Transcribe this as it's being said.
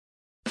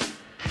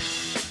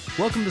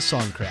Welcome to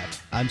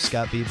Songcraft. I'm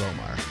Scott B.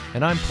 Bomar.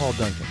 And I'm Paul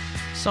Duncan.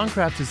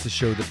 Songcraft is the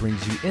show that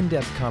brings you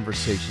in-depth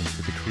conversations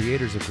with the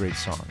creators of great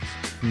songs,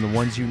 from the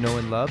ones you know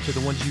and love to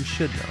the ones you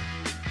should know.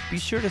 Be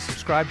sure to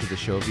subscribe to the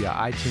show via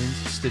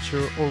iTunes,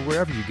 Stitcher, or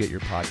wherever you get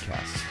your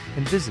podcasts,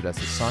 and visit us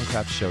at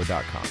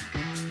songcraftshow.com.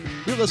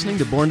 You're listening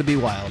to Born to Be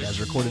Wild,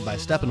 as recorded by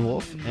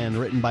Steppenwolf and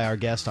written by our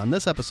guest on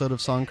this episode of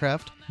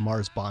Songcraft,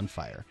 Mars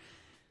Bonfire.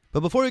 But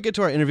before we get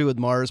to our interview with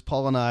Mars,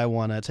 Paul and I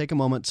want to take a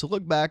moment to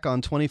look back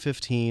on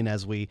 2015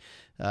 as we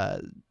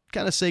kind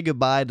of say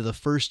goodbye to the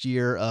first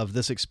year of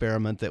this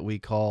experiment that we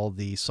call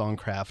the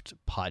Songcraft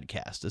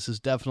podcast. This has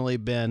definitely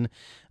been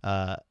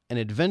an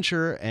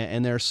adventure,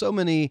 and there are so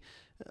many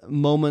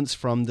moments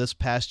from this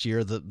past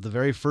year, the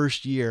very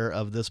first year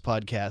of this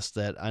podcast,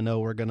 that I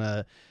know we're going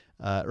to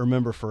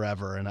remember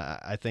forever. And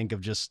I think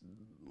of just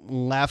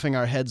laughing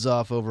our heads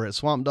off over at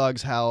Swamp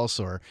Dog's house,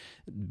 or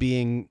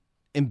being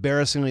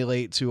embarrassingly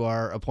late to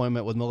our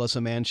appointment with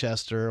Melissa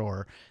Manchester,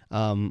 or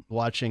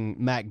watching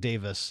Mac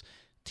Davis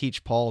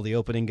teach Paul the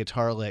opening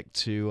guitar lick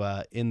to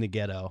In the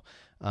Ghetto.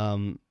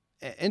 And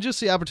just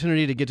the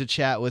opportunity to get to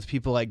chat with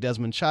people like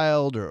Desmond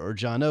Child or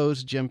John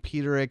Oates, Jim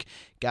Peterick,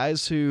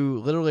 guys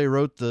who literally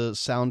wrote the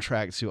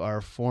soundtrack to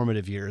our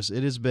formative years.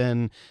 It has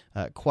been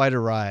quite a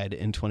ride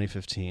in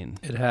 2015.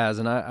 It has,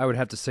 and I would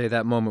have to say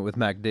that moment with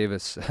Mac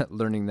Davis,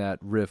 learning that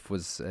riff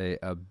was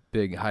a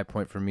big high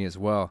point for me as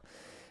well.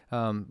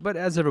 But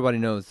as everybody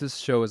knows, this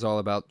show is all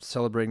about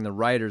celebrating the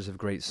writers of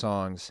great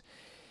songs.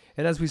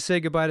 And as we say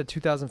goodbye to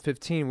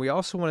 2015, we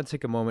also want to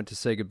take a moment to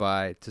say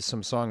goodbye to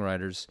some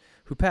songwriters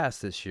who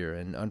passed this year,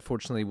 and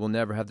unfortunately we'll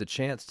never have the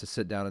chance to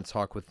sit down and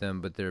talk with them,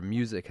 but their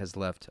music has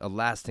left a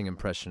lasting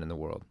impression in the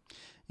world.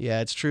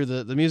 Yeah, it's true.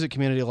 The music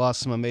community lost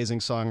some amazing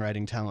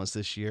songwriting talents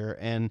this year,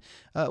 and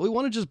we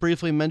want to just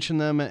briefly mention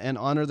them and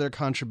honor their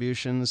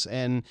contributions,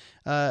 and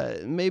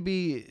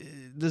maybe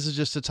this is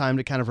just a time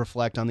to kind of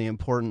reflect on the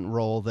important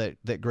role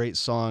that great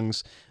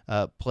songs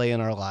play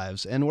in our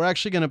lives. And we're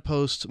actually going to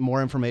post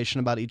more information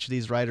about each of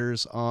these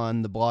writers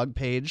on the blog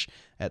page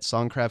at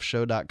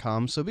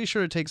songcraftshow.com, so be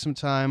sure to take some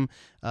time,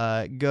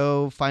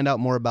 go find out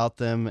more about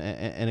them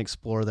and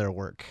explore their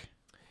work.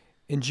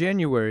 In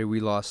January, we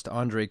lost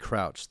Andraé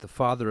Crouch, the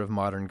father of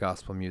modern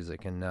gospel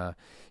music. And,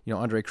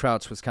 Andraé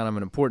Crouch was kind of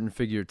an important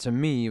figure to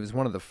me. It was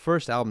one of the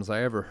first albums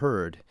I ever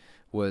heard,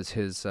 was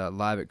his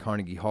Live at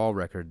Carnegie Hall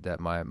record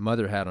that my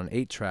mother had on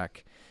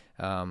 8-track.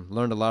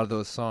 Learned a lot of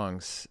those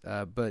songs.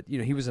 But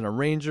he was an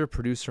arranger,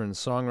 producer, and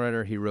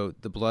songwriter. He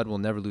wrote The Blood Will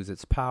Never Lose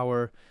Its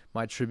Power,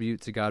 My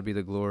Tribute to God Be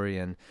the Glory,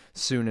 and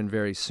Soon and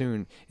Very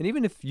Soon. And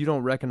even if you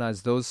don't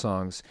recognize those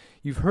songs,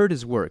 you've heard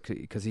his work,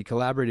 because he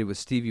collaborated with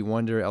Stevie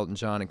Wonder, Elton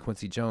John, and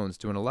Quincy Jones,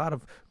 doing a lot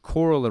of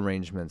choral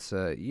arrangements.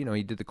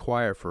 He did the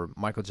choir for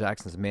Michael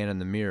Jackson's Man in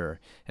the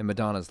Mirror and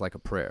Madonna's Like a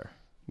Prayer.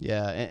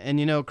 Yeah,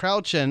 and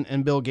Crouch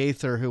and Bill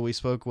Gaither, who we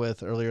spoke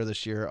with earlier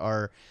this year,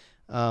 are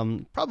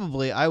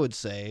probably, I would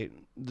say,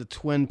 the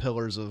twin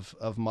pillars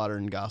of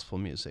modern gospel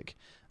music.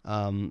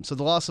 So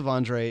the loss of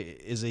Andraé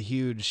is a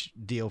huge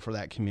deal for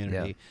that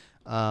community.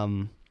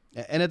 Yeah.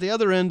 And at the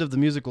other end of the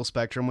musical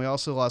spectrum, we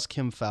also lost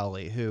Kim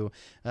Fowley, who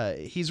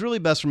he's really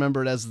best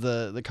remembered as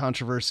the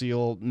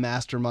controversial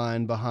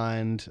mastermind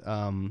behind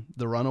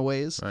the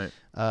Runaways. Right.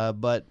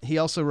 But he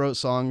also wrote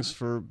songs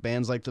for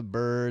bands like the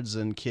Byrds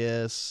and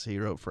Kiss. He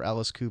wrote for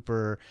Alice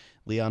Cooper,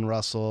 Leon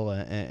Russell,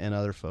 and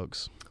other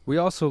folks. We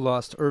also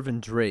lost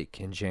Irvin Drake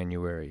in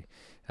January.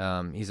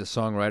 He's a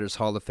Songwriters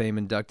Hall of Fame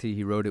inductee.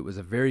 He wrote It Was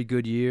a Very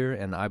Good Year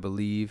and I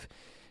Believe.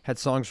 Had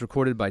songs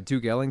recorded by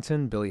Duke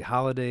Ellington, Billie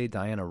Holiday,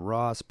 Diana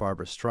Ross,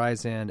 Barbra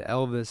Streisand,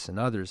 Elvis, and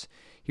others.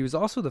 He was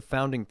also the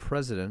founding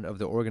president of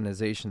the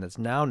organization that's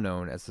now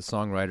known as the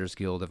Songwriters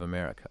Guild of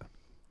America.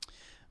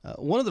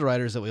 One of the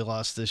writers that we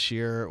lost this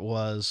year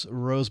was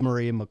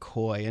Rosemarie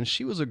McCoy, and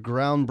she was a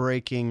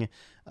groundbreaking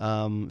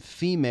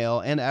female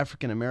and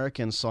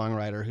African-American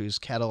songwriter whose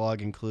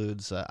catalog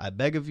includes I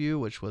Beg of You,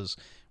 which was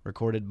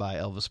recorded by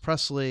Elvis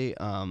Presley.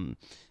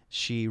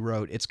 She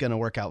wrote It's Gonna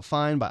Work Out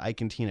Fine by Ike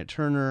and Tina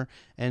Turner,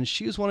 and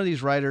she was one of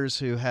these writers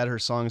who had her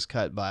songs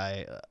cut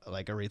by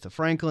like Aretha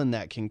Franklin,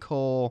 Nat King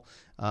Cole,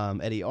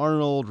 Eddie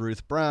Arnold,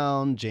 Ruth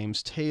Brown,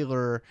 James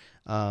Taylor,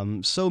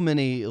 so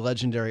many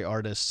legendary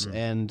artists,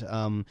 and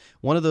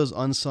one of those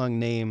unsung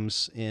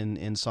names in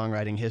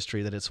songwriting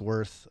history that it's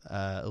worth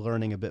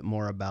learning a bit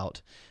more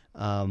about.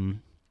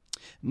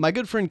 My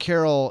good friend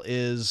Carol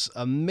is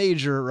a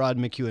major Rod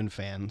McEwen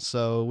fan,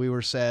 so we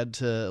were sad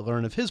to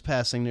learn of his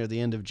passing near the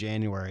end of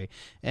January.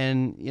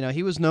 And,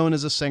 he was known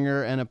as a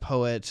singer and a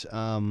poet,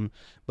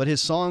 but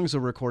his songs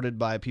were recorded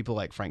by people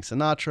like Frank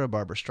Sinatra,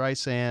 Barbra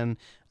Streisand,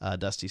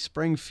 Dusty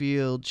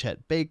Springfield,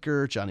 Chet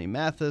Baker, Johnny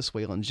Mathis,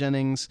 Waylon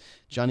Jennings,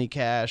 Johnny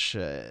Cash,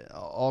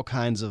 all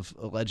kinds of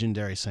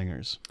legendary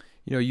singers.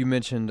 You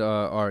mentioned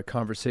our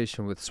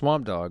conversation with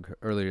Swamp Dogg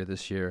earlier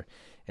this year.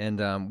 And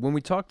when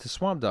we talked to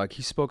Swamp Dogg,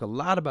 he spoke a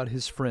lot about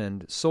his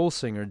friend, soul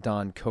singer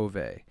Don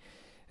Covey.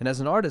 And as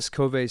an artist,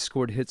 Covey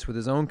scored hits with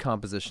his own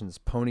compositions,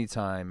 Pony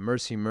Time,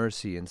 Mercy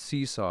Mercy, and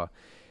Seesaw.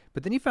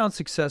 But then he found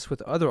success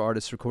with other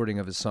artists' recording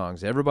of his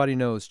songs. Everybody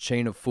knows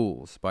Chain of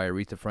Fools by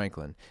Aretha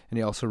Franklin, and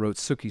he also wrote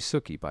Sookie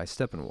Sookie by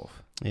Steppenwolf.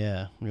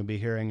 Yeah, we're going to be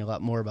hearing a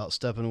lot more about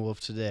Steppenwolf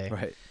today.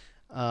 Right.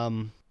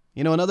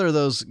 Another of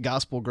those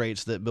gospel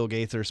greats that Bill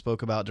Gaither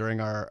spoke about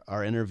during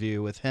our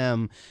interview with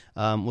him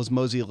was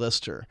Mosey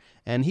Lister.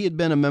 And he had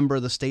been a member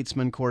of the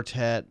Statesman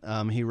Quartet.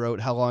 He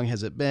wrote How Long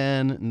Has It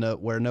Been,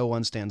 Where No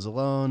One Stands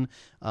Alone,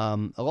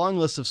 a long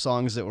list of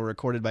songs that were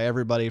recorded by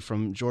everybody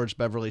from George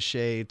Beverly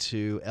Shea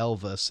to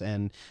Elvis.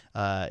 And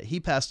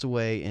he passed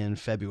away in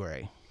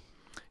February.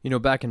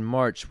 Back in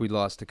March, we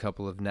lost a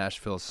couple of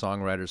Nashville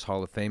Songwriters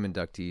Hall of Fame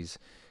inductees.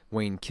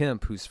 Wayne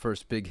Kemp, whose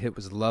first big hit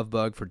was Love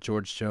Bug for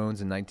George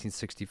Jones in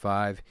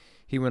 1965.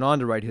 He went on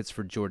to write hits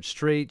for George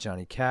Strait,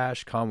 Johnny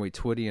Cash, Conway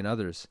Twitty, and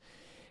others.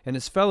 And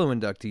his fellow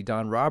inductee,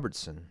 Don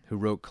Robertson, who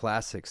wrote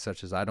classics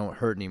such as I Don't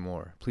Hurt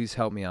Anymore, Please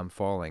Help Me, I'm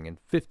Falling, and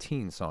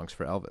 15 songs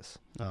for Elvis.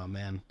 Oh,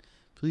 man.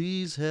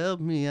 Please help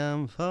me,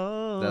 I'm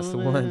falling. That's the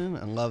one.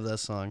 I love that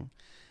song.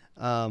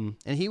 And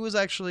he was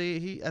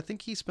actually, I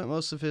think he spent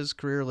most of his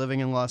career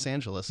living in Los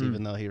Angeles,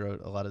 even though he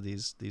wrote a lot of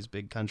these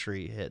big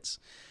country hits.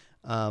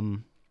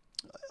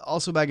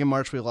 Also back in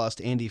March, we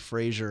lost Andy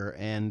Frazier,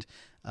 and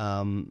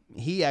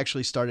he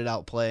actually started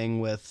out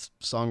playing with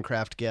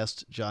Songcraft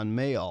guest John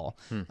Mayall,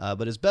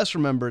 but is best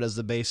remembered as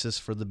the bassist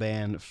for the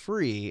band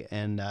Free,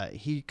 and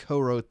he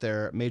co-wrote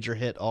their major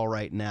hit All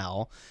Right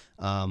Now,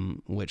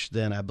 which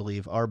then I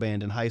believe our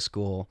band in high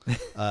school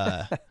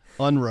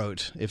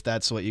unwrote, if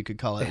that's what you could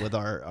call it, with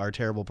our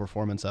terrible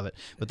performance of it.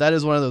 But that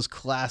is one of those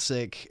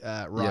classic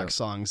rock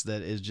songs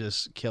that is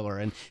just killer.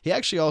 And he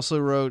actually also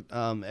wrote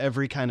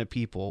Every Kind of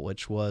People,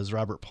 which was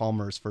Robert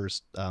Palmer's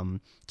first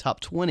top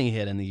 20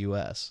 hit in the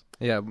U.S.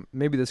 Yeah,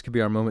 maybe this could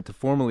be our moment to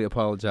formally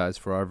apologize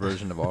for our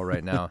version of All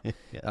Right Now.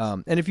 Yes.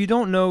 And if you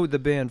don't know the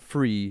band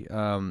Free,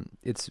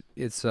 it's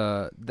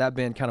that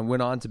band kind of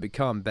went on to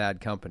become Bad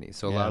Company.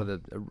 So a lot of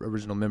the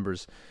original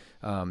members,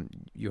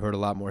 you heard a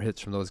lot more hits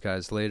from those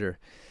guys later.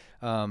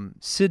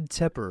 Sid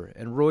Tepper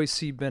and Roy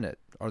C. Bennett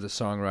are the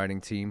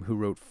songwriting team who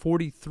wrote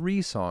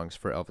 43 songs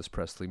for Elvis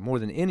Presley, more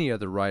than any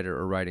other writer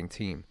or writing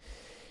team.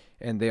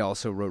 And they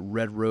also wrote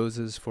Red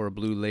Roses for a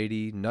Blue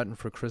Lady, Nuttin'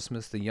 for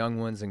Christmas, The Young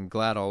Ones, and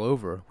Glad All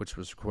Over, which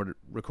was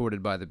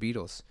recorded by the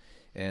Beatles.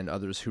 And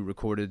others who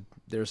recorded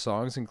their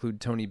songs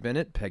include Tony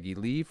Bennett, Peggy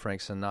Lee,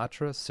 Frank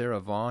Sinatra, Sarah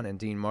Vaughan, and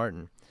Dean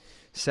Martin.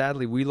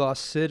 Sadly, we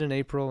lost Sid in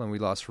April, and we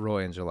lost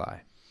Roy in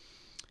July.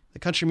 The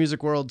country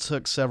music world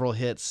took several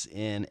hits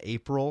in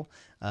April.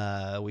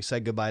 We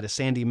said goodbye to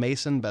Sandy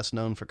Mason, best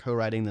known for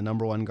co-writing the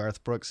 #1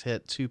 Garth Brooks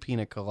hit Two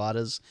Pina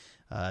Coladas.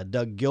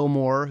 Doug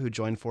Gilmour, who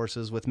joined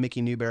forces with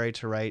Mickey Newberry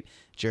to write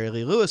Jerry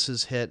Lee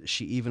Lewis's hit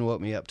She Even Woke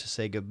Me Up to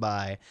Say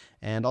Goodbye.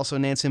 And also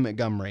Nancy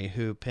Montgomery,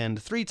 who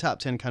penned 3 top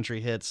 10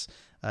 country hits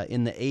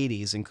in the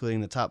 80s,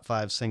 including the top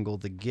 5 single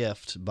The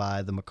Gift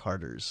by the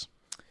McCarters.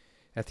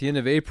 At the end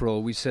of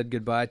April, we said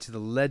goodbye to the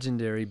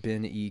legendary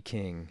Ben E.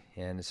 King,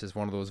 and this is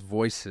one of those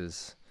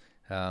voices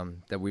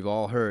that we've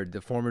all heard. The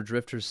former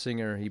Drifters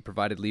singer, he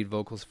provided lead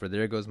vocals for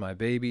There Goes My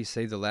Baby,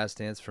 Save the Last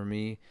Dance for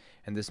Me,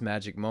 and This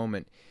Magic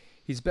Moment.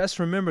 He's best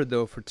remembered,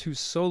 though, for 2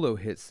 solo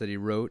hits that he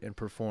wrote and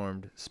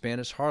performed,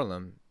 Spanish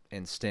Harlem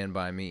and Stand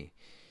By Me.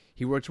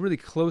 He worked really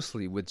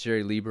closely with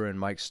Jerry Lieber and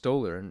Mike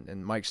Stoller,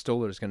 and Mike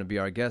Stoller is going to be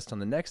our guest on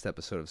the next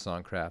episode of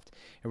Songcraft,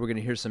 and we're going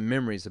to hear some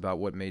memories about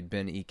what made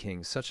Ben E.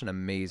 King such an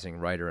amazing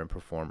writer and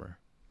performer.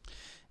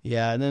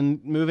 Yeah, and then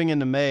moving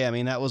into May, I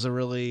mean, that was a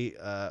really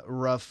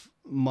rough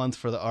month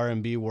for the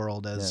R&B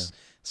world as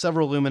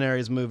several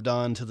luminaries moved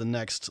on to the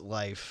next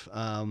life.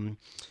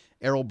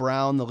 Errol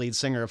Brown, the lead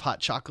singer of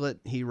Hot Chocolate,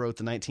 he wrote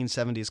the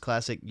 1970s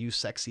classic You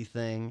Sexy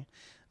Thing.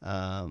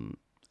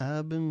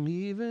 I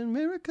believe in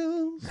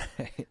miracles.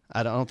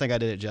 I don't think I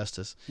did it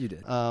justice. You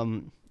did.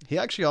 He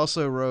actually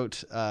also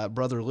wrote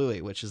Brother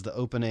Louie, which is the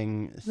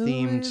opening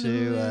theme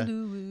to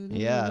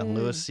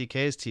Louis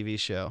C.K.'s TV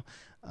show.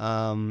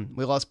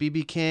 We lost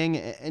B.B. King,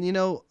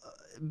 and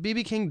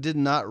B.B. King did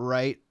not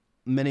write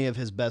many of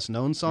his best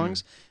known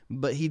songs,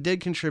 but he did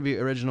contribute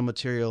original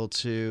material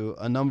to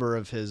a number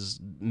of his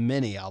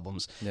many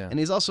albums. Yeah. And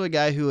he's also a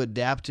guy who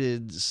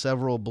adapted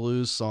several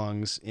blues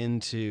songs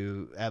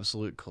into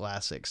absolute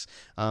classics.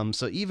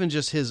 So even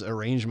just his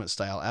arrangement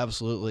style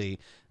absolutely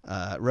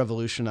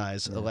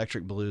revolutionized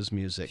electric blues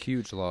music.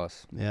 Huge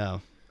loss. Yeah.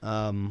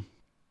 And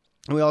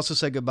we also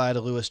said goodbye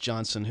to Louis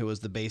Johnson, who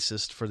was the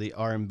bassist for the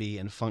R&B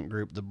and funk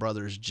group The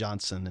Brothers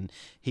Johnson, and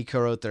he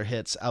co-wrote their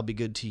hits I'll Be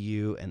Good to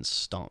You and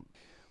Stomp.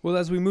 Well,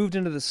 as we moved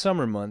into the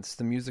summer months,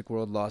 the music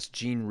world lost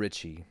Jean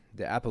Ritchie,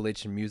 the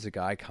Appalachian music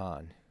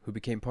icon, who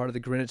became part of the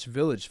Greenwich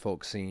Village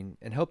folk scene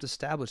and helped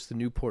establish the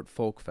Newport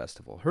Folk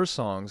Festival. Her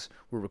songs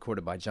were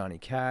recorded by Johnny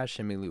Cash,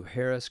 Emmylou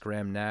Harris,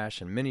 Graham Nash,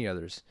 and many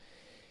others.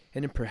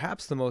 And in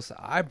perhaps the most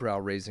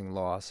eyebrow-raising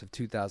loss of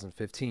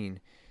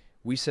 2015,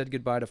 we said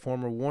goodbye to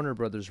former Warner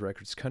Brothers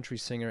Records country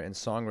singer and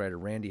songwriter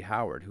Randy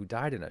Howard, who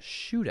died in a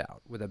shootout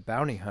with a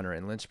bounty hunter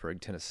in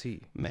Lynchburg,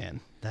 Tennessee. Man,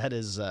 that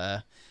is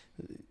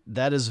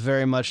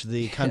very much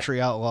the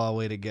country outlaw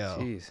way to go.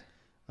 Jeez.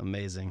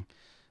 Amazing.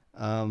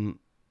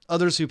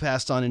 Others who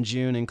passed on in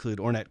June include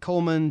Ornette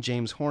Coleman,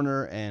 James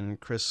Horner, and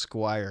Chris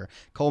Squire.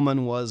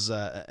 Coleman was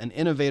an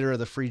innovator of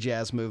the free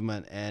jazz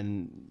movement,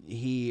 and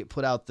he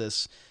put out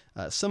this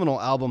seminal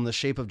album, The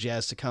Shape of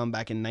Jazz to Come,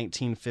 back in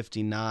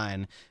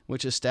 1959,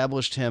 which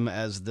established him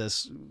as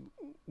this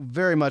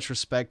very much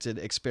respected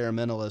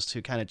experimentalist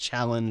who kind of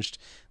challenged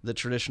the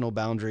traditional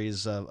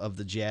boundaries of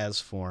the jazz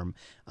form.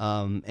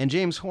 And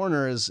James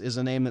Horner is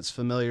a name that's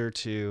familiar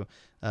to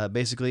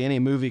basically any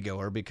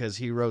moviegoer because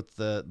he wrote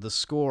the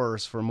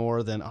scores for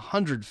more than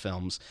 100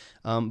 films.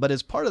 But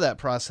as part of that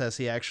process,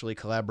 he actually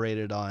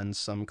collaborated on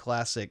some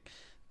classic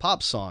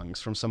pop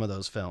songs from some of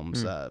those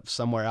films.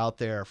 Somewhere Out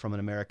There from An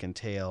American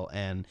Tale,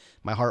 and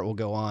My Heart Will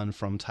Go On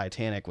from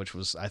Titanic, which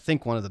was, I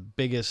think, one of the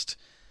biggest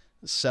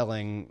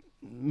selling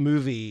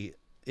movie,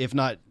 if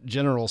not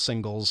general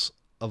singles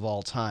of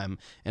all time,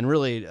 and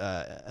really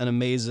an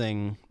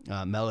amazing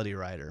melody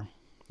writer.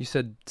 You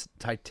said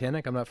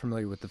Titanic? I'm not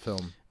familiar with the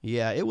film.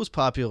 Yeah, it was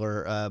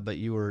popular, but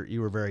you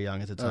were very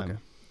young at the time.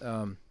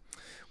 Okay.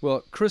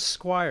 Well, Chris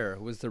Squire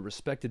was the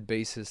respected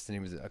bassist, and he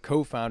was a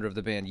co-founder of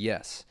the band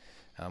Yes.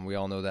 We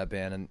all know that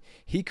band. And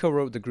he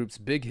co-wrote the group's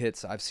big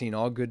hits, I've Seen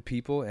All Good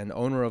People and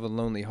Owner of a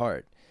Lonely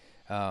Heart.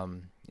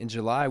 In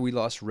July, we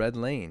lost Red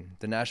Lane,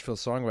 the Nashville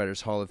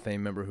Songwriters Hall of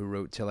Fame member who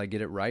wrote Till I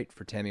Get It Right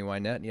for Tammy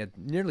Wynette. And he had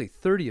nearly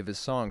 30 of his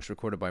songs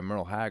recorded by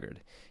Merle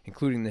Haggard,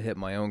 including the hit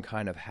My Own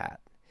Kind of Hat.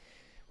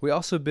 We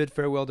also bid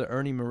farewell to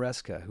Ernie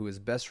Maresca, who is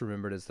best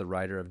remembered as the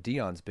writer of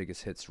Dion's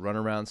biggest hits,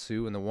 Runaround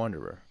Sue and The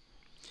Wanderer.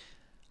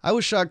 I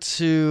was shocked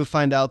to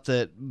find out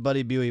that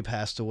Buddy Buie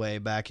passed away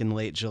back in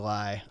late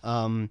July.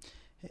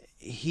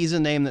 He's a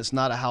name that's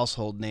not a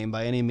household name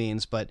by any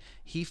means, but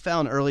he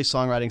found early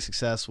songwriting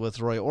success with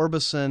Roy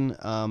Orbison,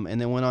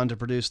 and then went on to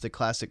produce the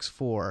Classics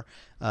 4.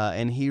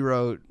 And he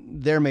wrote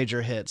their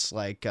major hits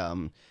like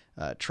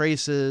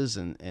Traces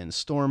and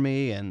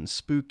Stormy and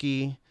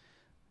Spooky.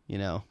 You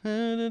know,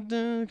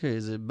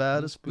 crazy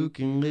about a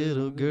spooky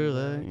little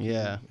girl.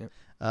 Yeah.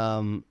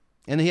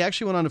 And he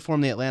actually went on to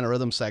form the Atlanta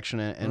Rhythm section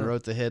and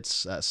wrote the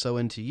hits So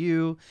Into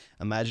You,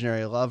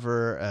 Imaginary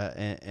Lover,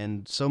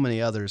 and so many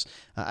others.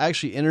 I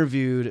actually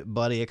interviewed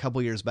Buddy a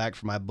couple years back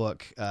for my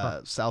book,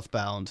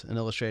 Southbound, An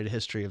Illustrated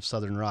History of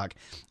Southern Rock.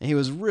 And he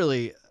was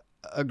really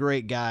a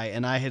great guy,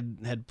 and I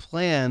had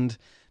planned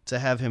to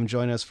have him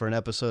join us for an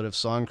episode of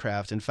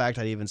Songcraft. In fact,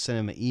 I'd even sent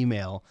him an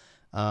email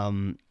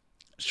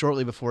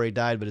shortly before he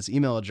died, but his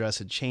email address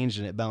had changed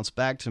and it bounced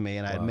back to me,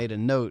 and I had made a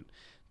note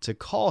to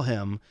call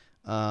him.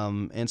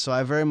 And so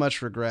I very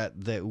much regret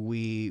that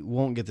we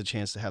won't get the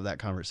chance to have that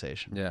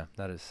conversation. Yeah,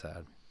 that is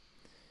sad.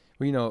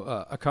 Well, you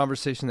know, a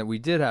conversation that we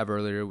did have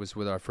earlier was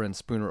with our friend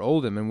Spooner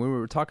Oldham, and when we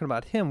were talking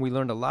about him, we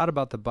learned a lot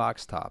about the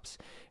Box Tops,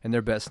 and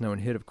their best-known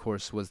hit, of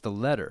course, was The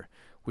Letter,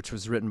 which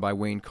was written by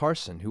Wayne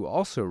Carson, who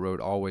also wrote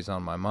Always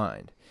on My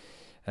Mind.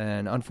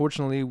 And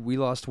unfortunately, we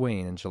lost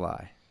Wayne in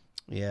July.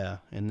 Yeah,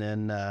 and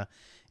then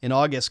in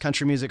August,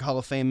 Country Music Hall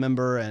of Fame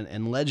member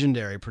and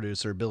legendary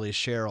producer Billy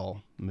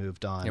Sherrill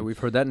moved on. Yeah, we've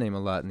heard that name a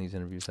lot in these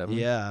interviews, haven't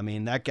we? Yeah, I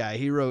mean, that guy,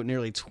 he wrote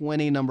nearly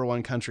 20 number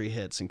one country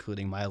hits,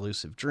 including My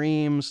Elusive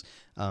Dreams,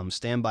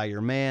 Stand By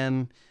Your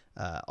Man,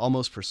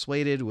 Almost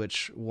Persuaded,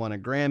 which won a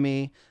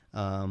Grammy,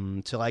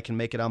 Till I Can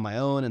Make It On My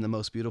Own, and The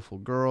Most Beautiful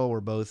Girl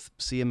were both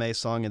CMA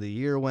Song of the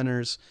Year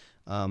winners.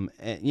 And,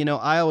 you know,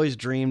 I always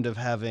dreamed of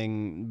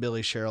having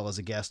Billy Sherrill as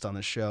a guest on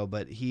the show,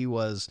 but he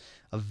was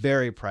a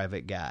very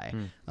private guy.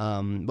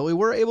 But we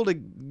were able to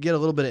get a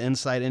little bit of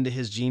insight into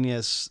his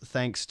genius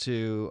thanks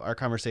to our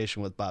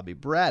conversation with Bobby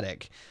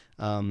Braddock,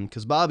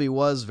 because Bobby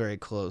was very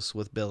close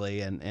with Billy,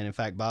 and in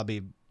fact,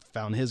 Bobby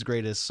found his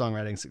greatest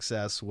songwriting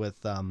success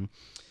with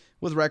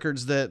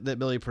records that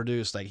Billy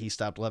produced, like He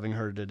Stopped Loving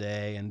Her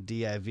Today and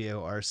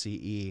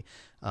DIVORCE.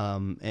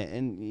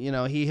 And you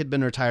know, he had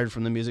been retired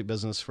from the music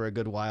business for a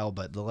good while,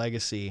 but the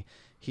legacy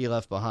he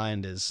left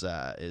behind is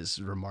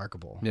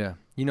remarkable. Yeah.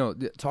 You know,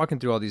 talking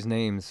through all these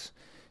names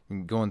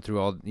and going through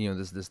all, you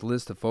know, this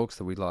list of folks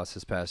that we lost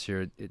this past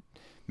year, it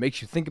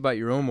makes you think about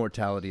your own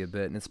mortality a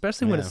bit, and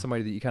especially when it's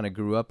somebody that you kind of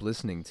grew up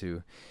listening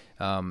to.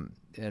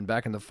 And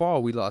back in the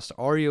fall, we lost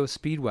REO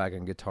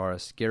Speedwagon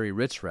guitarist Gary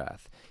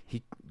Richrath.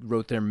 He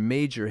wrote their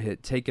major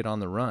hit, Take It on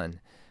the Run.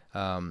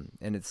 And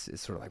it's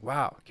sort of like,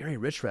 wow, Gary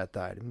Richrath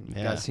died.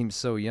 The guy seems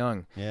so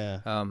young. Yeah.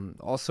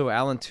 Also,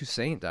 Alan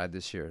Toussaint died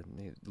this year.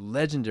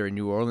 Legendary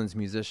New Orleans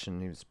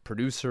musician. He was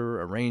producer,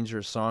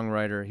 arranger,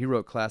 songwriter. He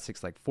wrote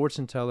classics like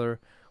Fortune Teller,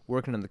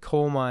 Working in the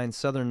Coal Mine,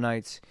 Southern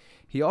Nights.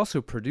 He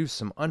also produced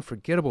some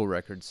unforgettable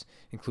records,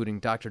 including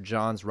Dr.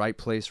 John's Right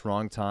Place,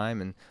 Wrong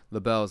Time, and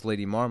LaBelle's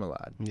Lady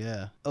Marmalade.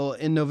 Yeah. Oh,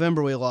 in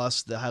November, we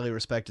lost the highly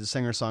respected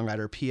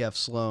singer-songwriter P.F.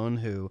 Sloan,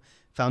 who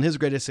found his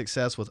greatest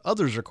success with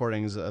others'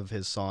 recordings of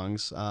his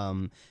songs.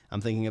 I'm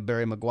thinking of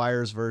Barry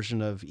McGuire's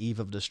version of Eve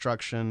of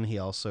Destruction. He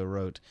also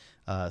wrote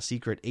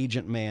Secret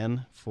Agent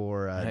Man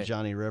for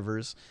Johnny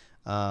Rivers.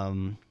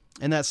 And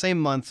that same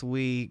month,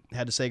 we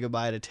had to say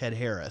goodbye to Ted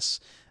Harris,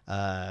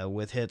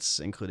 with hits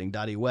including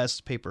Dottie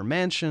West's Paper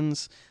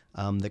Mansions,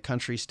 the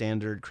country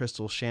standard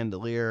Crystal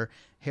Chandelier.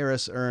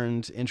 Harris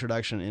earned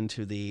introduction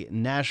into the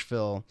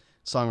Nashville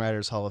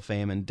Songwriters Hall of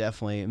Fame and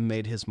definitely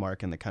made his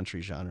mark in the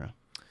country genre.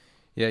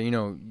 Yeah,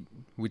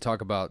 we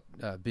talk about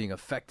being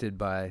affected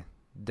by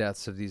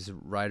deaths of these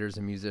writers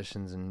and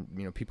musicians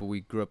and, people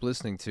we grew up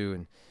listening to.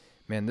 And,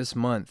 man, this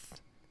month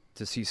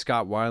to see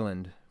Scott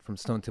Weiland from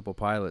Stone Temple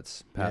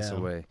Pilots pass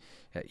away,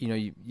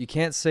 you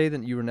can't say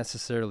that you were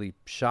necessarily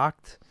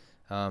shocked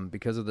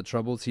because of the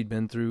troubles he'd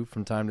been through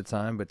from time to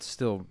time, but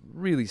still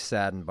really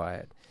saddened by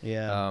it.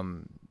 Yeah.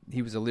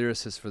 He was a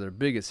lyricist for their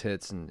biggest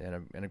hits and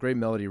a great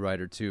melody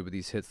writer, too, but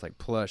these hits like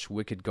Plush,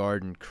 Wicked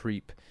Garden,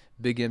 Creep,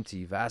 Big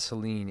Empty,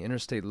 Vaseline,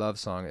 Interstate Love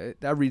Song,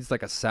 that reads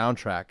like a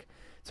soundtrack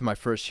to my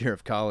first year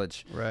of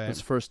college. Right. His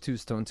first 2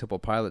 Stone Temple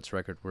Pilots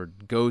records were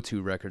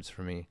go-to records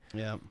for me.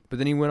 Yeah. But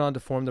then he went on to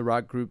form the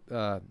rock group,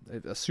 a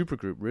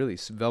supergroup, really,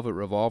 Velvet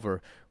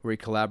Revolver, where he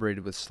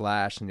collaborated with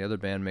Slash and the other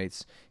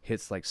bandmates,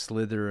 hits like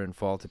Slither and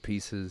Fall to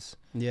Pieces.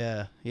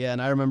 Yeah,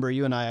 and I remember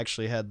you and I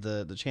actually had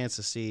the chance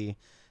to see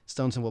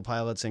Stone Temple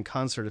Pilots in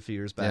concert a few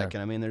years back,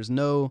 and I mean, there's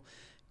no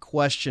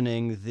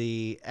questioning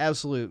the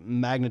absolute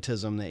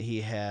magnetism that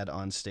he had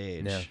on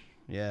stage.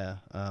 So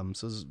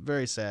it was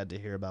very sad to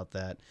hear about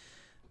that.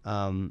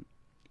 In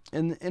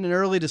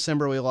early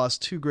December, we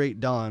lost 2 great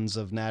dons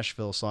of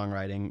Nashville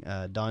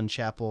songwriting, Don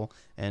Chappell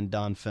and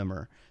Don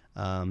Fimmer.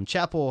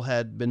 Chappell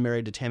had been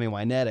married to Tammy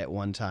Wynette at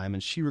one time,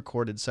 and she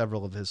recorded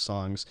several of his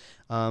songs.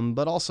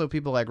 But also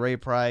people like Ray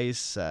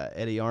Price,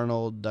 Eddie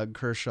Arnold, Doug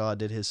Kershaw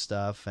did his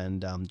stuff,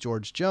 and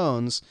George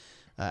Jones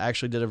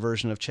actually did a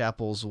version of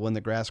Chappell's When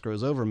the Grass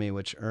Grows Over Me,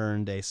 which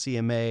earned a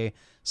CMA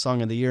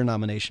Song of the Year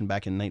nomination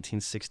back in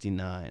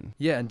 1969.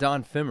 Yeah, and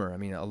Don Fimmer,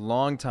 a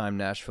longtime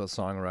Nashville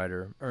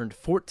songwriter, earned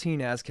 14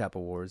 ASCAP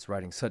awards,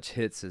 writing such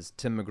hits as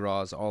Tim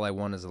McGraw's All I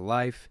Want Is a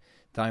Life,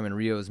 Diamond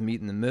Rio's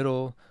Meet in the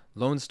Middle,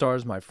 Lone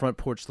Star's My Front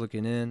Porch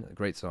Looking In, a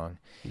great song,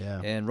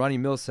 and Ronnie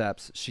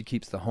Millsap's She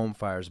Keeps the Home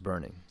Fires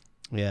Burning.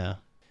 Yeah.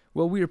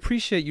 Well, we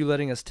appreciate you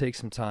letting us take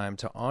some time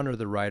to honor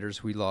the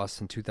writers we lost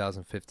in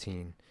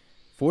 2015.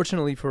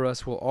 Fortunately for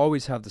us, we'll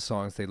always have the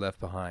songs they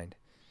left behind.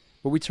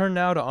 But we turn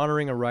now to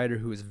honoring a writer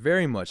who is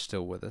very much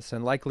still with us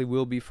and likely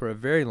will be for a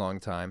very long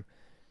time,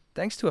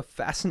 thanks to a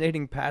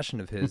fascinating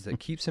passion of his that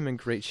keeps him in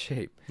great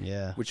shape,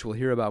 which we'll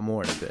hear about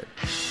more in a bit.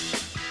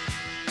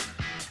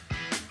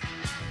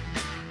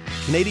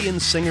 Canadian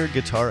singer,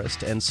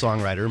 guitarist, and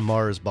songwriter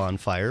Mars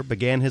Bonfire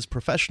began his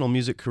professional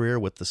music career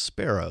with the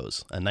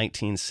Sparrows, a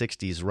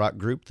 1960s rock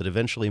group that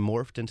eventually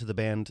morphed into the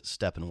band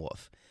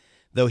Steppenwolf.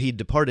 Though he'd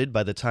departed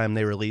by the time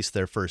they released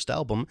their first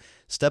album,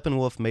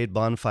 Steppenwolf made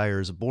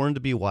Bonfire's Born to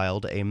Be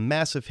Wild a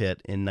massive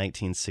hit in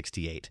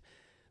 1968.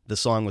 The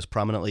song was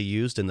prominently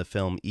used in the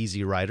film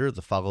Easy Rider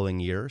the following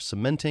year,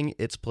 cementing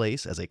its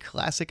place as a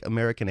classic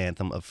American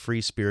anthem of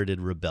free-spirited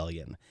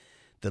rebellion.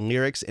 The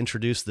lyrics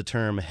introduced the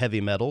term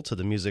heavy metal to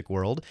the music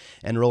world,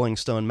 and Rolling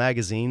Stone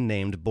magazine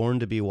named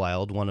Born to Be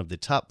Wild one of the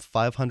top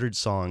 500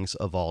 songs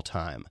of all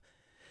time.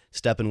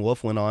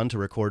 Steppenwolf went on to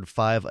record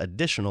 5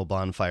 additional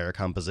Bonfire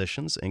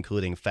compositions,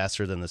 including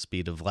Faster Than the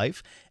Speed of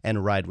Life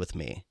and Ride With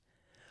Me.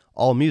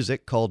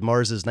 AllMusic called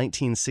Mars's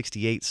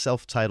 1968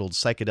 self-titled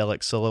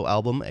psychedelic solo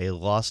album a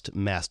lost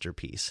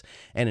masterpiece,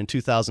 and in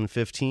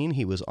 2015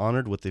 he was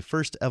honored with the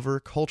first ever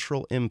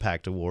Cultural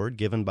Impact Award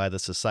given by the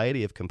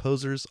Society of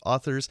Composers,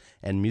 Authors,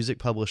 and Music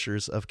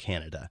Publishers of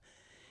Canada.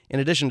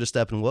 In addition to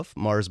Steppenwolf,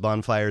 Mars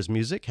Bonfire's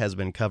music has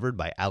been covered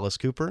by Alice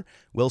Cooper,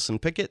 Wilson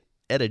Pickett,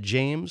 Etta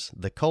James,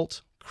 The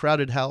Cult,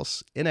 Crowded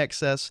House,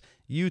 INXS,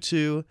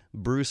 U2,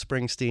 Bruce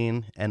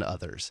Springsteen, and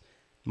others.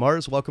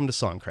 Mars, welcome to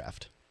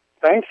Songcraft.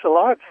 Thanks a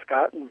lot,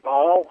 Scott and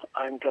Paul.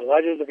 I'm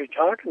delighted to be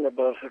talking to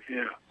both of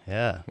you.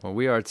 Yeah. Well,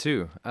 we are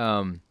too.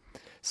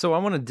 So I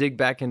want to dig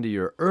back into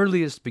your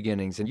earliest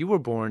beginnings. And you were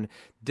born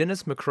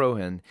Dennis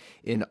McCrohan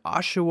in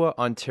Oshawa,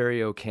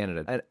 Ontario,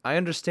 Canada. And I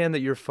understand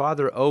that your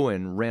father,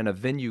 Owen, ran a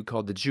venue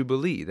called the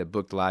Jubilee that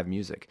booked live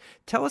music.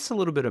 Tell us a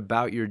little bit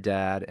about your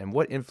dad and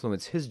what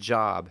influence his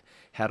job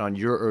had on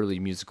your early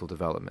musical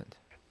development.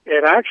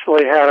 It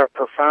actually had a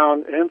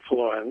profound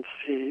influence.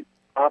 He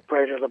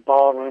operated a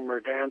ballroom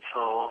or dance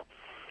hall.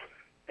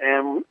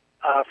 And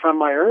from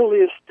my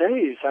earliest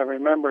days, I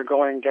remember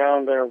going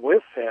down there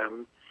with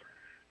him.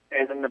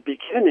 And in the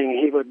beginning,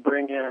 he would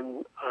bring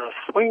in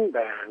swing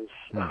bands,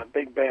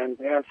 big band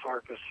dance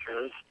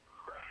orchestras.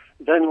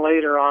 Then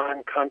later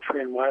on,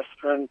 country and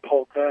western,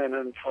 polka, and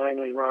then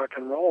finally rock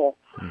and roll.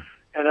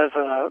 And as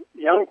a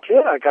young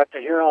kid, I got to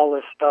hear all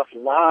this stuff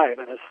live,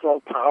 and it's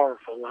so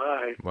powerful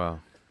live.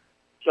 Wow.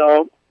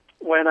 So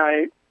when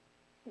I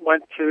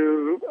went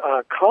to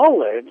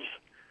college,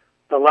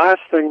 the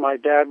last thing my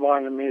dad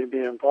wanted me to be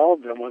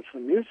involved in was the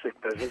music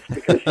business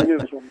because he knew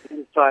from the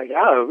inside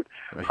out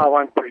how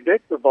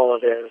unpredictable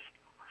it is.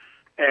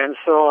 And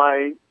so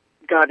I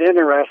got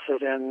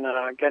interested in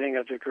getting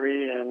a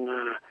degree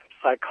in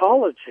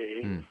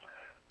psychology.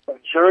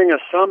 But during a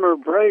summer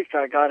break,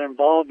 I got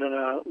involved in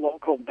a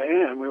local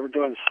band. We were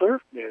doing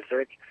surf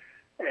music,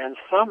 and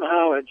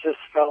somehow it just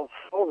felt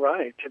so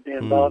right to be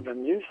involved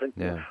in music.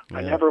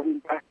 I never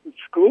went back to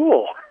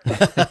school.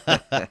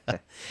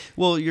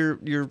 Well,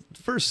 your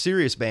first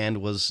serious band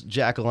was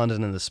Jack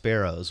London and the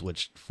Sparrows,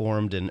 which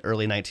formed in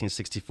early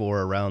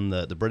 1964 around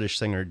the British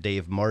singer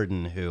Dave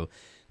Martin, who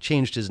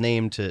changed his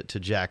name to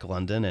Jack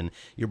London, and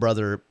your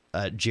brother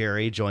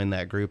Jerry joined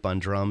that group on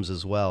drums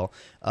as well.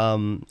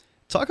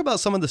 Talk about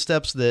some of the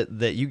steps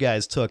that you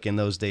guys took in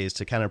those days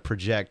to kind of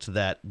project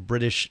that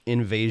British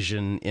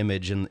invasion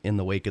image in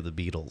the wake of the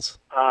Beatles.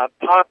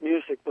 Pop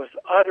music was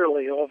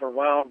utterly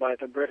overwhelmed by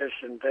the British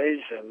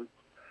invasion.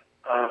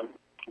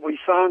 We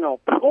saw no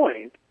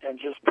point in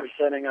just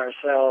presenting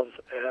ourselves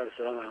as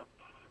a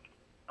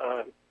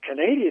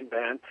Canadian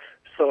band,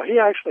 so he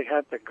actually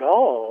had the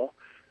gall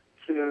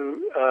to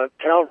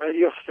tell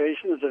radio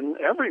stations and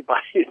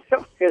everybody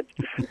that we had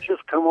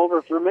just come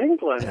over from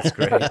England. That's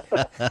great.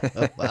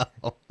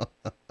 Wow.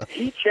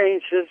 He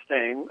changed his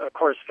name, of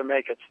course, to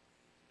make it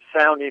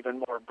sound even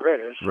more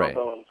British, Right.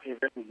 although he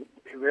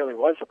really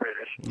was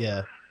British.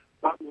 Yeah.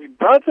 But my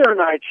brother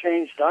and I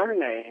changed our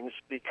names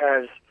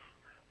because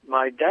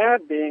my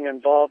dad, being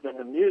involved in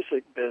the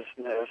music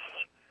business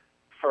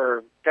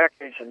for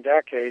decades and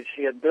decades,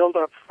 he had built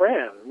up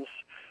friends,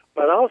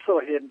 but also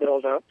he had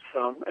built up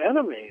some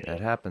enemies, That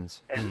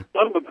happens. and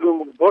some of whom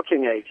were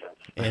booking agents.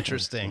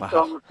 Interesting. Wow.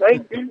 So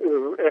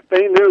if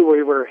they knew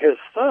we were his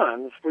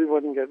sons, we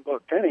wouldn't get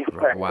booked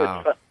anywhere.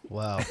 Wow.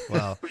 Wow.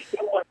 We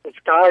still want to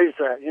disguise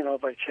that,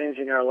 by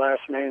changing our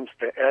last names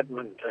to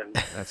Edmonton.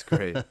 That's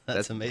great.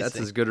 That's amazing. That's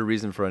as good a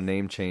reason for a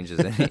name change as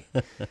any.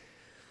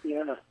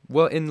 Yeah.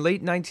 Well, in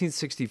late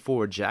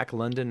 1964, Jack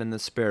London and the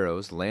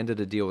Sparrows landed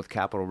a deal with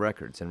Capitol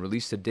Records and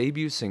released a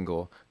debut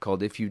single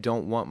called If You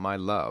Don't Want My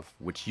Love,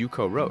 which you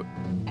co-wrote.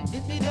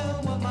 If you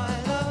don't want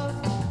my love,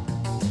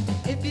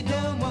 if you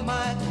don't want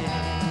my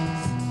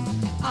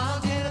kiss, I'll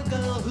get a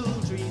girl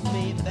who treats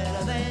me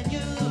better than you.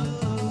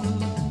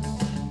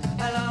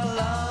 And I'll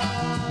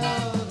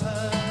love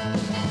her,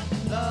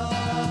 love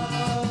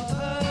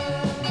her,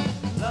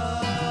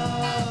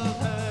 love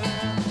her,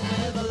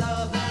 with a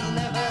love that'll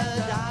never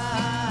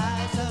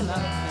die, so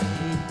love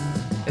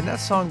me. And that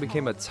song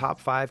became a top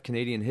 5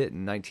 Canadian hit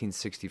in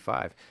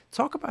 1965.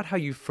 Talk about how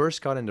you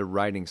first got into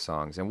writing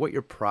songs and what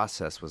your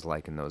process was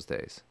like in those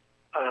days.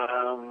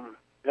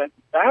 At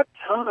that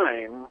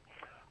time,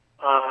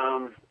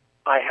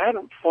 I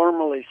hadn't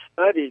formally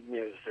studied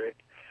music,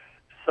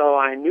 so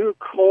I knew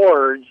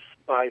chords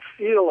by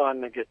feel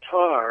on the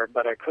guitar,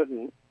 but I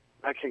couldn't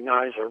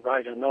recognize or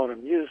write a note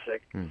of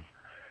music.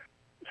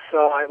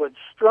 So I would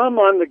strum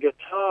on the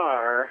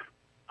guitar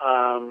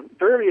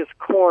various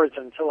chords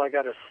until I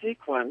got a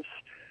sequence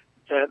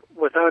that,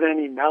 without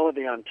any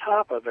melody on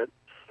top of it,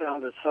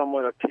 sounded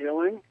somewhat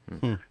appealing,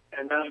 and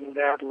then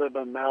ad-lib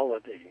a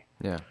melody.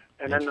 Yeah.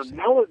 And then the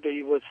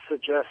melody would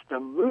suggest a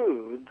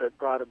mood that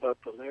brought about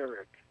the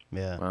lyric.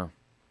 Yeah. Wow.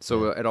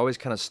 So it always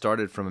kind of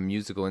started from a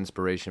musical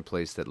inspiration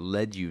place that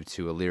led you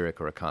to a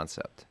lyric or a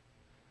concept.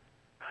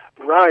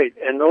 Right,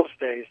 in those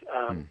days.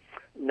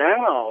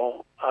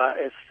 Now,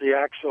 it's the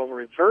actual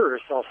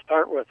reverse. I'll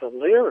start with a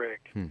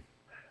lyric, and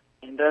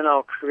then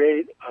I'll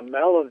create a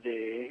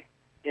melody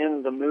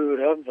in the mood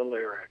of the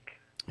lyric.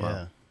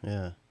 Yeah.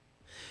 Yeah.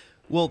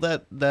 Well,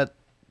 that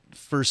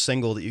first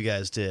single that you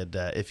guys did,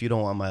 If You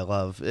Don't Want My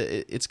Love,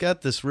 it's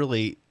got this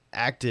really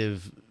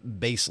active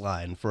bass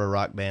line for a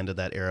rock band of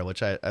that era,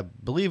 which I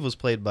believe was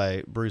played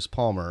by Bruce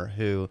Palmer,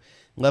 who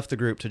left the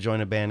group to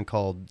join a band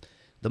called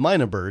the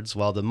Minor Birds,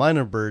 while the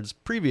Minor Birds'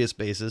 previous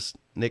bassist,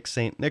 Nick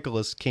St.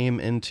 Nicholas,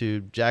 came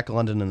into Jack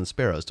London and the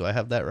Sparrows. Do I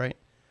have that right?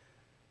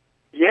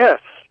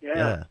 Yes,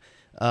 yeah.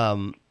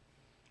 And,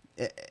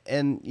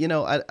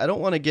 I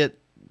don't want to get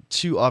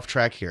too off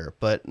track here,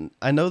 but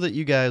I know that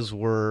you guys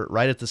were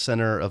right at the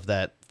center of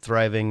that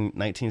thriving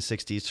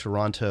 1960s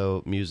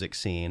Toronto music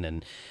scene,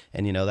 and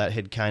that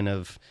had kind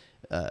of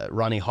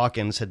Ronnie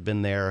Hawkins had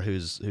been there,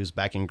 whose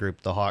backing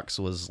group, the Hawks,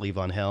 was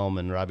Levon Helm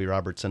and Robbie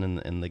Robertson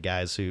and the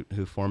guys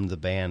who formed the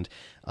band.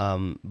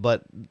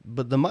 But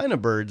the Minor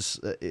Birds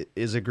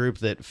is a group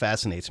that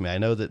fascinates me. I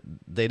know that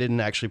they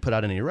didn't actually put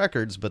out any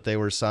records, but they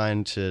were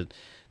signed to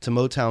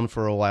Motown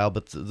for a while.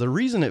 But the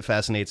reason it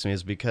fascinates me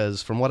is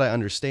because, from what I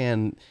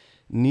understand,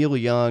 Neil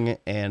Young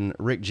and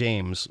Rick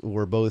James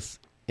were both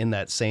in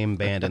that same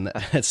band, and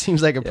that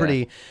seems like a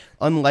pretty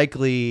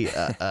unlikely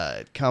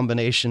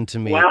combination to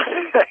me. Well,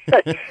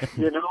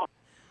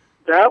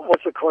 that was,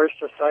 of course,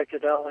 the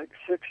psychedelic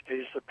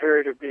 60s, the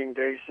period of being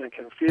dazed and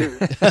confused.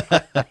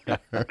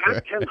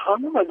 That can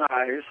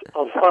harmonize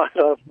a lot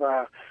of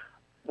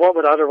what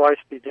would otherwise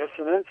be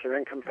dissonance or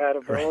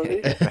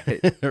incompatibility.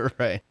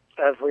 Right.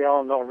 As we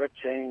all know, Rick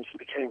James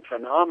became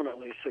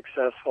phenomenally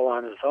successful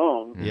on his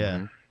own. Yeah.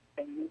 And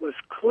it was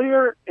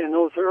clear in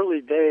those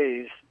early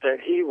days that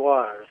he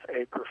was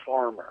a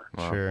performer.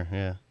 Wow. Sure.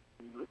 Yeah.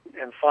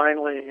 And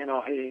finally,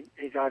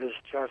 he got his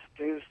just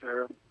dues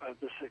there of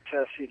the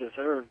success he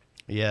deserved.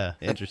 Yeah.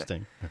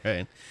 Interesting.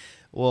 Right.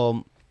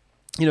 Well,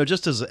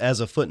 Just as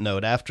a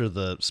footnote, after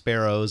the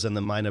Sparrows and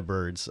the Mynah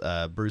Birds,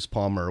 Bruce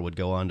Palmer would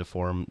go on to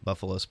form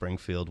Buffalo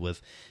Springfield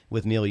with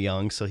Neil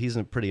Young. So he's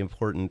a pretty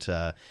important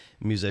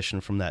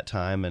musician from that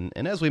time.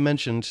 And as we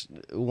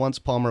mentioned, once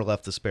Palmer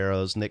left the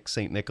Sparrows, Nick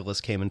St. Nicholas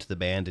came into the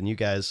band, and you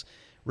guys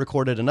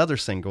recorded another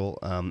single,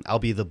 I'll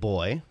Be the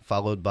Boy,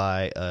 followed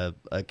by a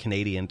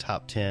Canadian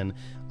top 10,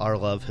 Our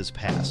Love Has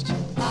Passed.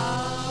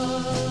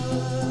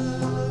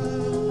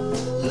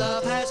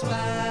 Love has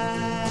passed,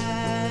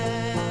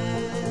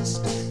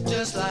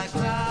 just like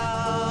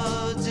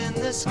clouds in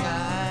the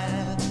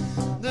sky.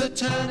 The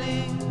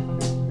turning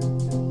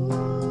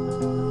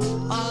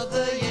of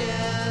the year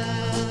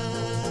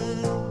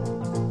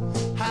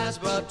has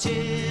brought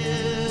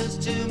tears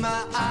to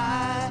my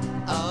eye.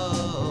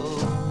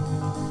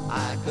 Oh,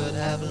 I could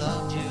have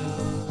loved you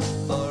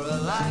for a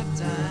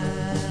lifetime.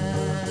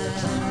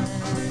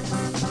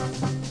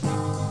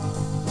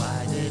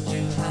 Why did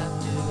you have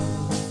to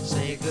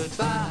say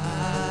goodbye?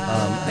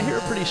 I hear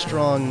a pretty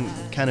strong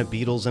kind of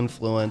Beatles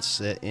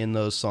influence in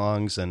those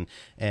songs, and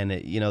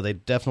they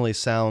definitely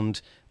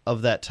sound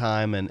of that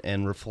time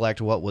and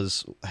reflect what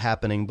was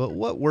happening. But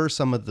what were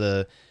some of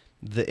the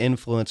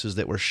influences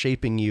that were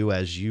shaping you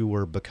as you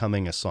were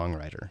becoming a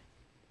songwriter?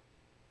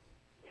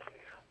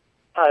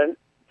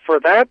 For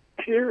that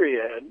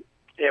period,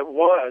 it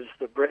was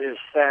the British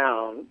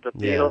sound, the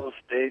Beatles,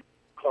 Dave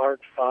Clark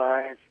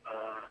Five,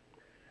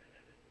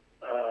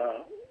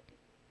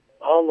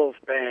 all those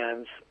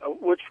bands,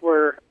 which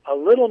were a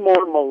little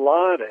more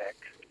melodic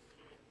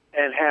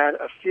and had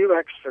a few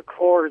extra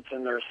chords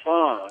in their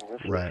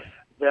songs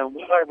than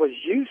what I was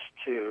used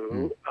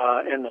to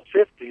in the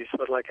 50s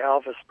with like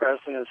Elvis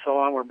Presley and so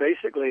on, where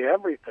basically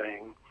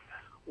everything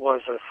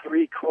was a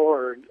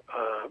 3-chord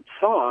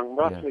song,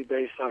 roughly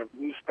based on a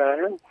blues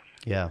pattern.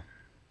 Yeah.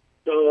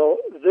 So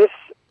this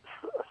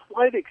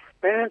slight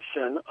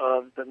expansion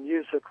of the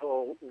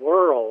musical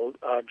world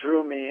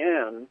drew me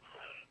in,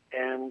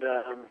 and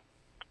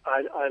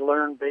I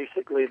learned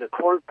basically the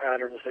chord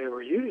patterns they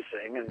were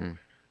using, and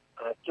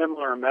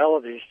similar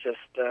melodies just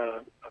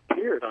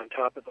appeared on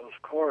top of those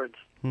chords.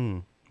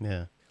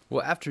 Yeah.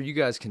 Well, after you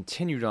guys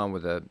continued on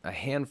with a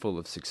handful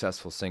of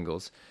successful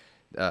singles,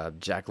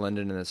 Jack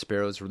London and the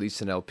Sparrows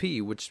released an LP,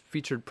 which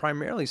featured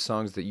primarily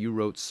songs that you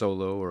wrote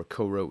solo or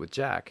co-wrote with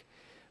Jack.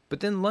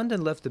 But then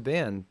London left the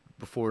band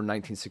before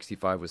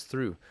 1965 was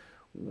through.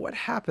 What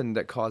happened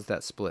that caused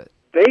that split?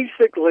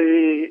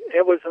 Basically,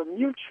 it was a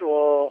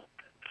mutual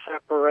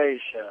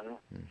separation.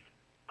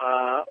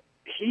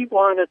 He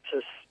wanted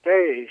to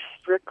stay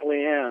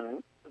strictly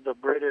in the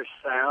British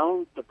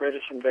sound, the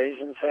British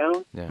invasion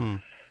sound. Yeah.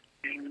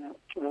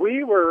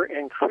 We were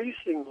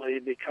increasingly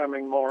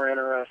becoming more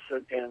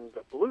interested in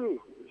the blues.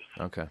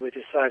 Okay. We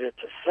decided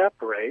to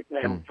separate,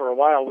 and for a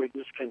while we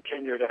just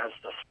continued as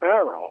the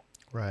Sparrow.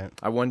 Right.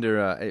 I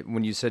wonder,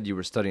 when you said you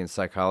were studying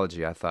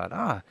psychology, I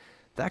thought,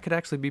 that could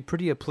actually be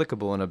pretty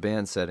applicable in a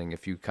band setting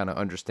if you kind of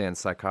understand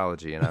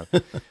psychology,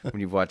 when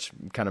you watch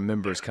kind of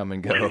members come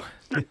and go.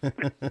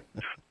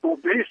 Well,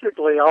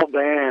 basically, all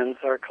bands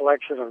are a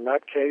collection of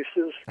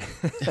nutcases.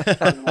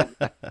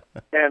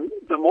 And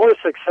the more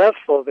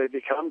successful they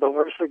become, the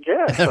worse it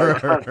gets.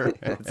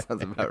 That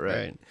sounds about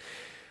right.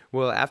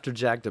 Well, after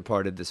Jack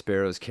departed, the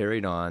Sparrows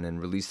carried on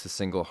and released the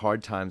single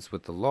Hard Times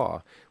with the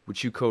Law,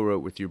 which you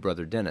co-wrote with your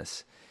brother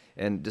Dennis.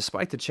 And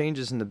despite the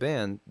changes in the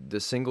band, the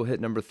single hit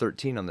number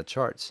 13 on the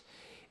charts.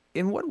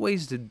 In what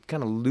ways did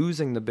kind of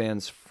losing the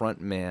band's front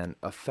man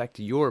affect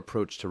your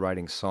approach to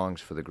writing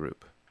songs for the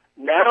group?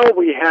 Now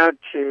we had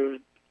to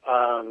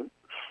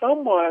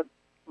somewhat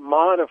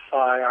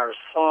modify our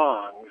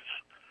songs.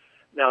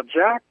 Now,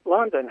 Jack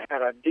London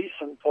had a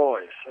decent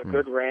voice, a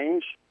good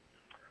range.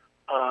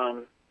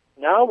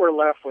 Now we're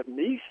left with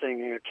me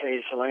singing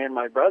occasionally and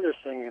my brother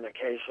singing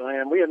occasionally,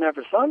 and we had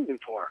never sung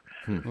before.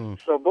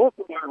 So both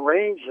of our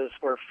ranges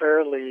were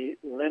fairly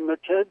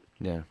limited,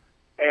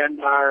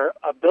 and our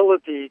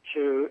ability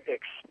to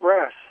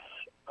express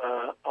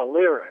a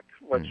lyric,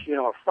 which,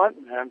 a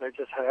front man, they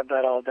just have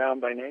that all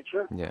down by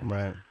nature.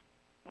 Right.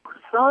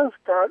 Songs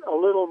got a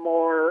little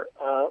more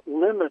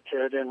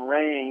limited in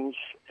range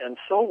and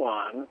so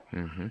on,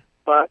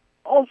 but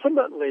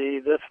ultimately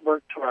this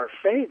worked to our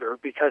favor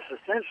because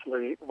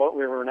essentially what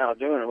we were now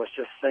doing was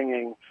just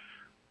singing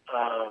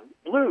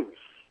blues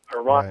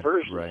or rock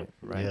versions.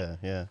 Right.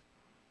 Yeah.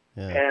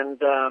 And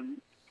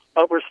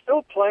but we're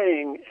still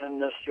playing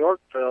in this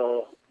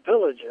Yorkville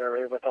Village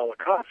area with all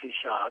the coffee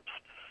shops.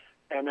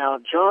 And now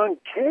John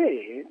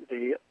Kay,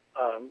 the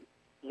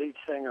lead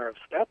singer of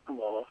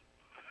Steppenwolf,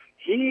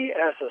 he,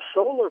 as a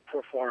solo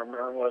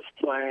performer, was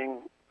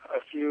playing a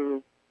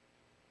few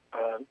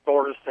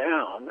doors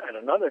down at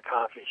another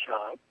coffee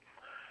shop,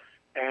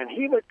 and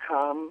he would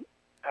come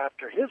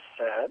after his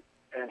set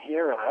and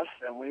hear us,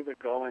 and we would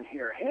go and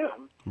hear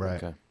him.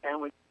 Right. Okay.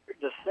 And we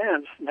the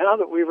sense, now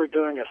that we were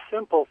doing a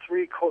simple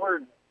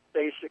 3-chord,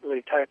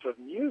 basically, type of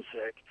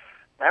music,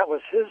 that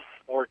was his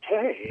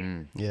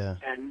forte. Yeah.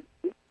 And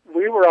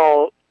we were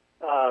all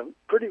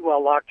pretty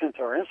well locked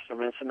into our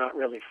instruments and not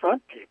really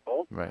front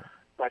people. Right.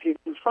 but he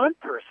was front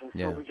person, so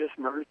Yeah. we just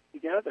merged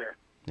together.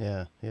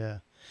 Yeah, yeah.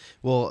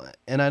 Well,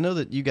 and I know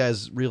that you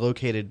guys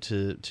relocated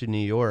to New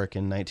York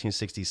in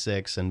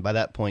 1966, and by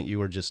that point you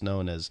were just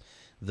known as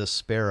the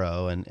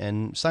Sparrow,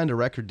 and signed a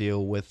record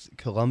deal with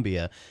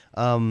Columbia.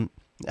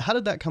 How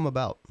did that come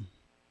about?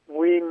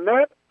 We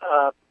met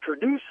a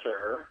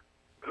producer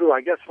who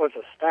I guess was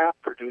a staff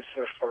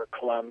producer for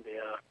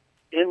Columbia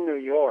in New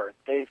York.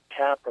 Dave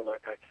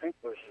Kaperlik, I think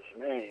was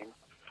his name.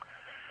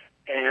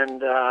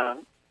 And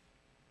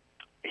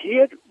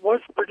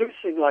was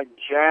producing like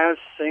jazz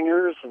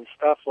singers and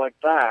stuff like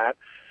that.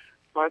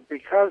 But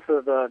because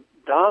of the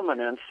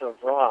dominance of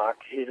rock,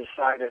 he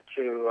decided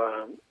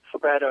to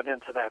spread out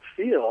into that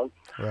field.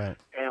 Right.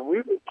 And we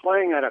were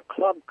playing at a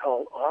club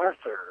called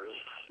Arthur's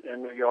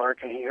in New York,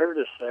 and he heard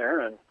us there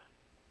and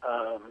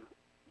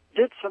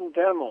did some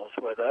demos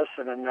with us,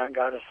 and then that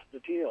got us the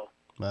deal.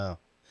 Wow.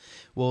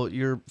 Well,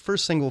 your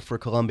first single for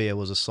Columbia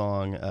was a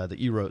song that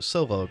you wrote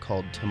solo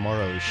called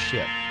Tomorrow's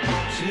Ship.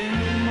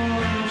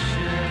 Tomorrow's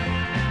ship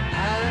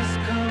has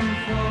come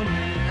for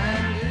me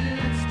and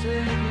it's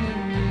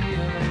taking me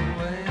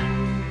away.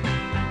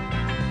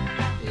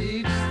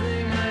 Each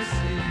thing I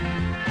see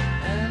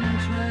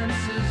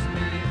entrances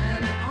me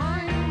and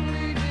I'm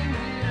leaving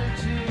here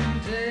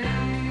today.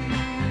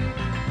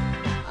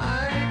 I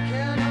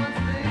cannot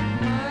think,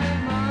 my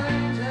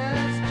mind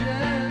has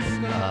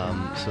just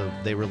gone. So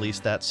they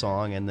released that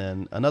song and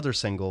then another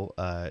single,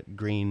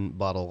 Green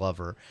Bottle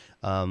Lover.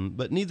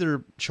 But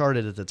neither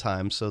charted at the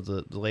time, so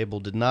the label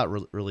did not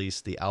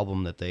release the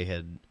album that they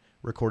had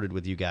recorded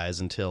with you guys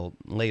until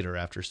later,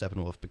 after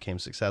Steppenwolf became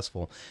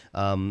successful.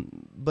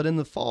 But in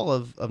the fall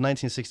of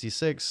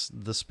 1966,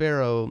 the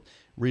Sparrow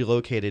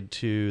relocated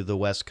to the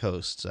West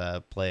Coast,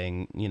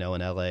 playing in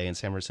LA and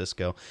San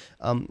Francisco.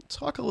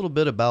 Talk a little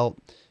bit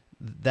about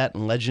that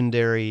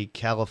legendary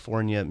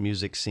California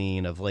music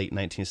scene of late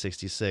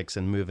 1966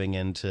 and moving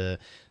into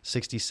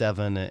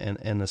 67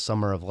 and the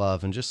Summer of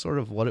Love, and just sort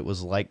of what it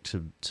was like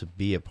to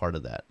be a part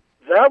of that.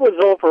 That was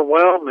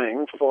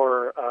overwhelming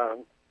for a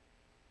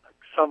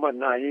somewhat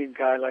naive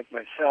guy like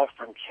myself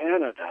from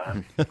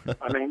Canada.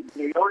 I mean,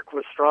 New York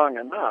was strong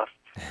enough,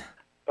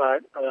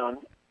 but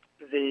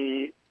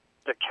the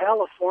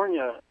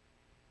California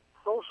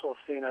social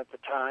scene at the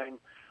time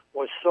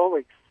was so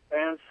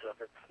expansive.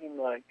 It seemed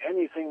like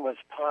anything was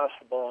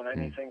possible and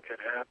anything could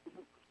happen.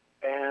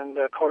 And,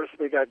 of course,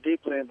 we got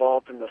deeply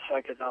involved in the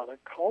psychedelic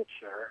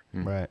culture,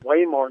 Right.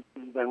 way more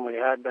than we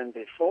had been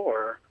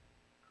before.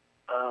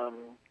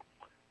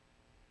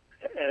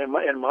 And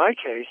in my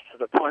case, to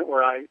the point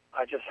where I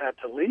just had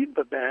to leave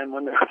the band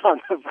when they were on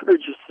the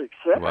verge of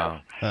success.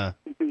 Wow. Huh.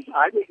 Because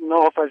I didn't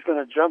know if I was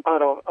going to jump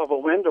out of a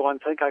window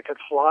and think I could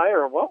fly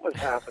or what was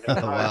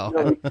happening. Wow.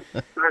 I really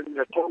started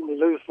to totally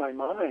lose my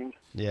mind.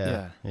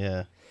 Yeah.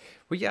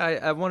 Well, yeah,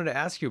 I wanted to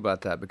ask you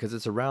about that because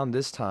it's around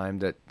this time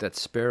that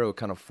Sparrow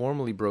kind of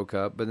formally broke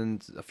up, but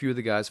then a few of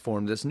the guys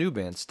formed this new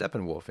band,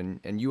 Steppenwolf,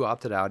 and you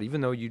opted out,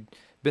 even though you'd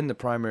been the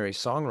primary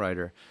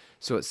songwriter.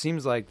 So it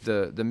seems like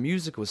the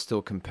music was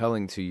still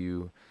compelling to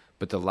you,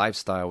 but the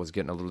lifestyle was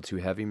getting a little too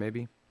heavy,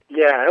 maybe?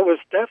 Yeah, it was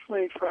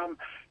definitely from,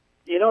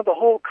 the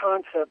whole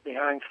concept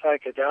behind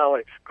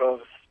psychedelics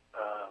goes,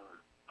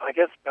 I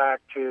guess,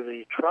 back to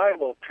the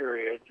tribal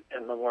period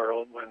in the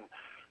world when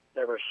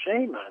there were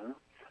shamans,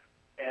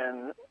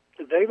 and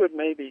they would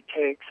maybe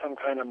take some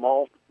kind of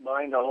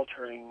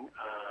mind-altering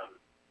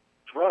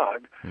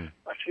drug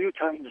a few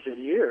times a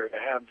year to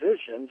have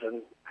visions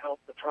and help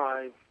the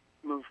tribe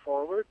move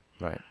forward.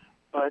 Right.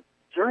 But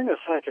during the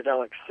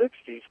psychedelic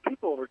 60s,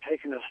 people were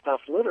taking this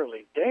stuff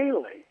literally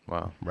daily.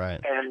 Wow. Right.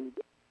 And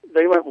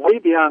they went way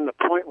beyond the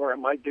point where it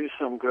might do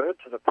some good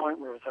to the point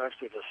where it was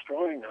actually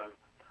destroying them.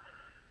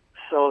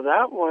 So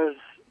that was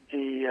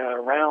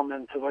the realm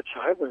into which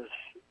I was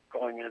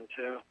going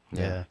into.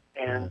 Yeah.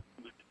 And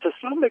to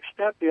some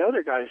extent, the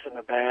other guys in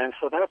the band.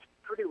 So that's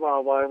pretty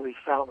well why we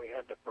felt we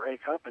had to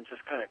break up and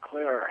just kind of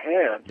clear our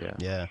head.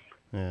 Yeah.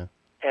 Yeah.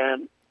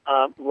 And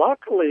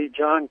luckily,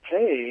 John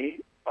Kay,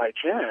 by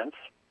chance,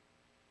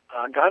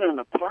 got an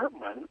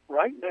apartment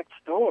right next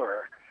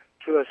door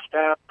to a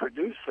staff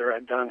producer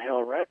at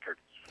Dunhill Records.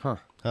 Huh.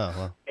 Oh,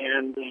 well.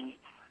 And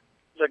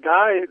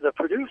the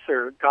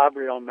producer,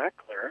 Gabriel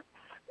Meckler,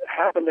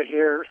 happened to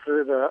hear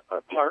through the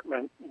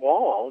apartment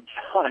wall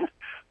John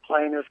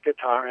playing his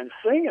guitar and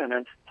singing,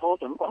 and told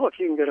him, if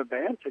you can get a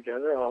band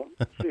together, I'll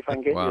see if I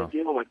can get you a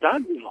deal with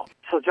Dunhill.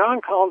 So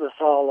John called us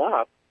all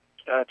up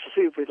to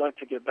see if we'd like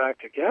to get back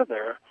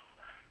together.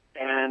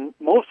 And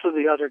most of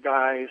the other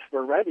guys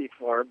were ready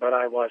for it, but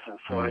I wasn't,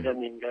 so I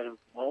didn't even get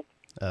involved.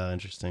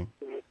 Interesting.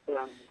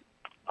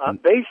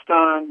 Based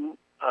on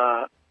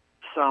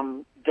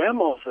some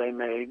demos they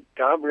made,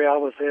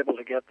 Gabriel was able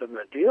to get them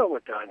a deal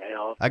with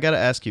Dunhill. I got to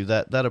ask you,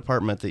 that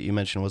apartment that you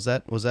mentioned, was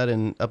that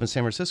up in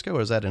San Francisco, or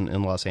was that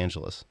in Los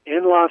Angeles?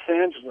 In Los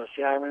Angeles,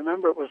 yeah. I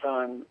remember it was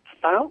on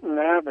Fountain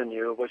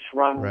Avenue, which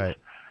runs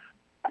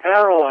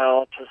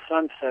parallel to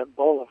Sunset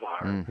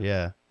Boulevard.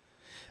 Yeah.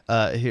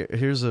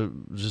 Here's a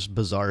just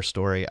bizarre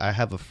story. I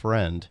have a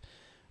friend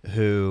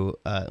who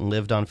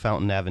lived on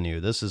Fountain Avenue.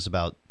 This is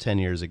about 10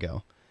 years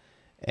ago.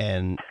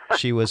 And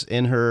she was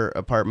in her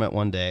apartment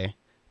one day,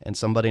 and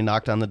somebody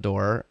knocked on the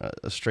door,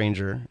 a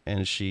stranger,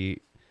 and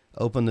she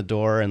opened the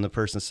door, and the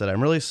person said,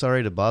 "I'm really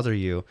sorry to bother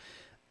you,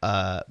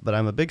 but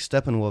I'm a big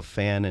Steppenwolf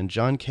fan, and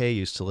John Kay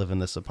used to live in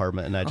this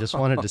apartment, and I just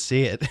wanted to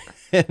see it."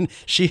 And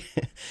she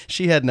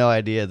had no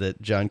idea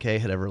that John Kay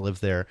had ever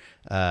lived there,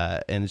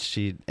 and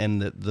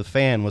the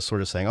fan was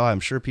sort of saying, "Oh,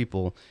 I'm sure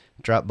people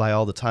drop by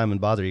all the time and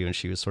bother you," and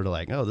she was sort of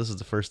like, "Oh, this is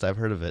the first I've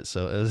heard of it."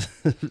 So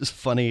it was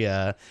funny.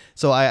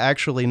 So I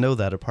actually know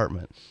that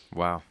apartment.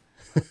 Wow.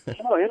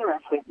 Oh,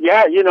 interesting.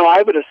 Yeah,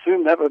 I would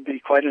assume that would be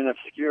quite an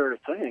obscure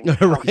thing.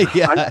 Right,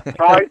 yeah. I'm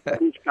surprised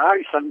these guys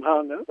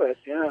somehow knew it,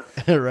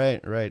 yeah.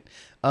 Right.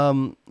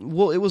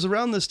 Well, it was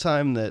around this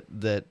time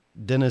that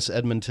Dennis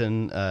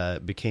Edmonton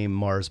became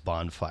Mars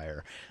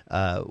Bonfire.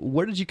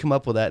 Where did you come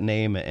up with that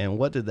name, and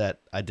what did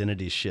that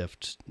identity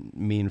shift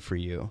mean for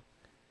you?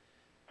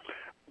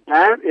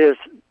 That is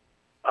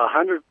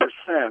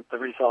 100% the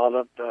result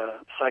of the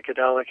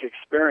psychedelic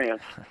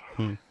experience.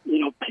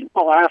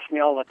 People ask me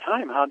all the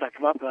time, how'd I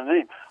come up with the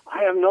name?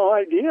 I have no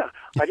idea.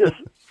 I just,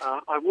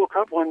 I woke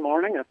up one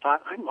morning and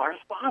thought, I'm Mars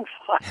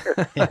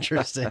Bonfire.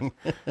 Interesting.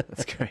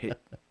 That's great.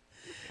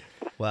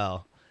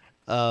 Wow.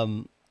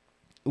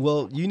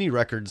 Well, Uni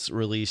Records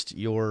released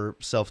your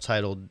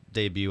self-titled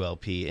debut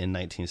LP in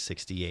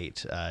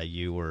 1968.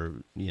 You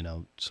were,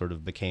 sort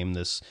of became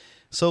this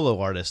solo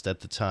artist at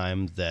the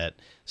time that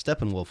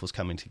Steppenwolf was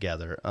coming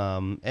together.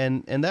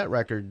 And that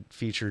record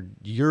featured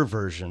your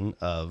version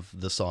of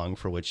the song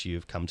for which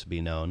you've come to be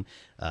known,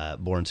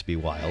 Born to be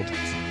Wild.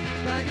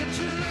 Like a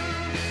true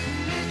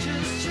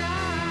nature's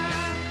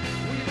child,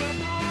 we were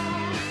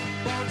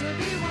born to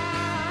be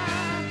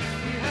wild.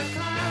 We have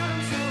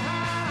climbed so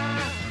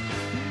high,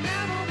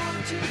 never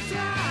want to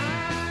die.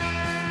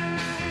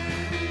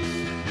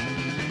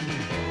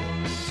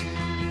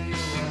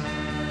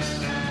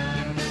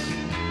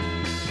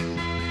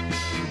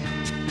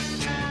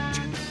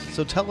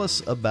 So tell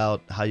us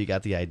about how you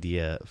got the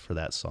idea for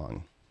that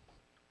song.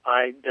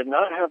 I did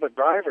not have a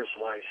driver's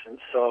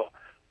license, so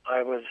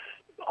I was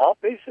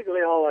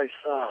basically all I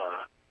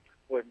saw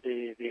would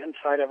be the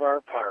inside of our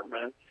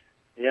apartment,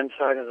 the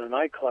inside of the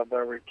nightclub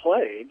where we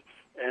played,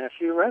 and a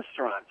few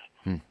restaurants.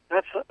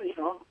 That's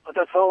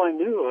all I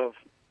knew of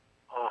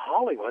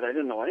Hollywood. I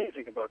didn't know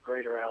anything about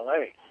Greater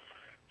LA.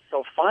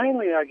 So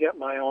finally, I get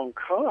my own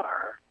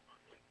car,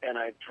 and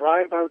I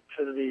drive out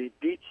to the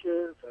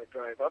beaches. I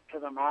drive up to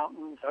the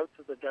mountains, out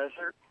to the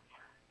desert.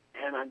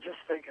 And I'm just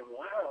thinking,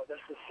 wow, this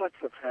is such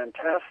a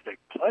fantastic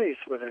place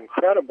with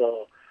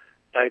incredible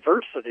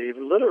diversity,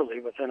 literally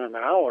within an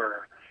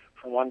hour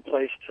from one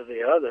place to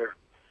the other.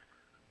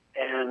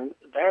 And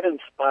that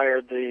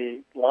inspired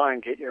the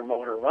line, "Get your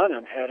motor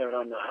running," headed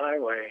on the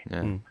highway.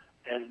 Yeah.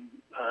 And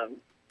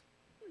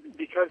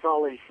because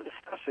all these,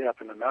 especially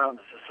up in the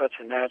mountains, is such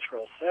a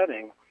natural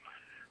setting,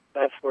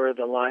 that's where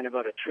the line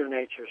about a true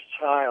nature's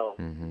child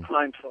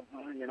climbs,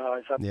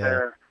 is up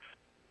there.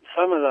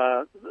 Some of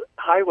the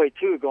Highway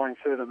 2 going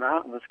through the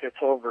mountains gets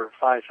over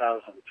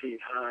 5,000 feet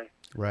high.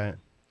 Right.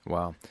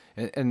 Wow.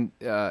 And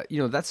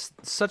that's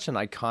such an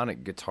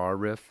iconic guitar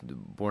riff,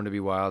 Born to be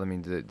Wild. I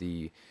mean,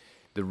 the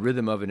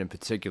rhythm of it in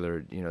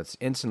particular, it's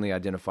instantly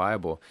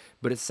identifiable.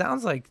 But it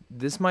sounds like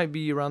this might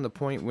be around the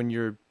point when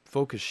your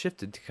focus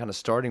shifted to kind of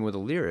starting with a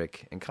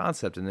lyric and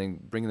concept and then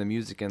bringing the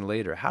music in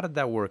later. How did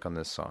that work on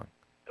this song?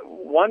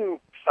 One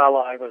fellow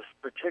I was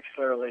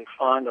particularly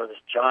fond of is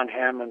John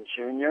Hammond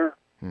Jr.,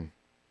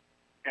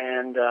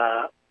 and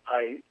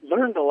I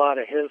learned a lot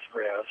of his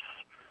riffs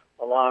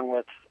along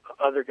with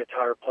other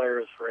guitar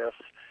players'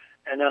 riffs,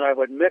 and then I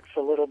would mix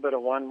a little bit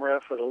of one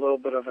riff with a little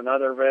bit of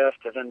another riff,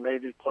 and then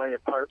maybe play a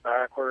part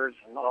backwards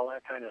and all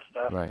that kind of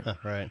stuff. Right.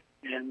 Right.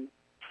 And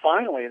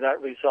finally, that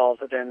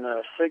resulted in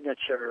the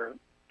signature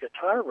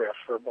guitar riff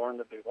for Born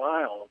to be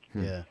Wild.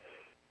 Yeah.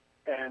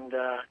 And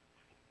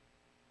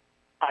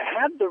I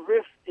had the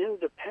riff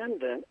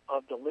independent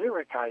of the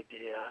lyric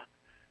idea.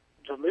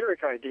 The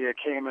lyric idea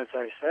came, as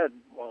I said,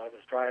 while I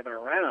was driving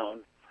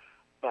around.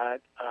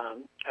 But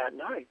at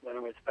night, when I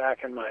was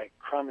back in my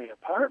crummy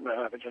apartment,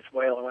 I would just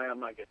wail away on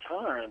my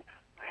guitar, and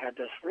I had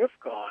this riff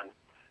going.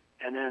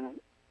 And then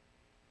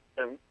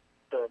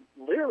the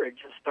lyric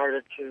just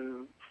started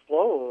to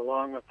flow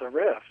along with the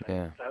riff.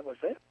 Yeah. That was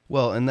it.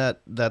 Well, and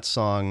that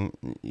song,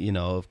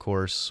 of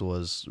course,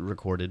 was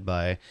recorded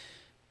by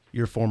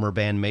your former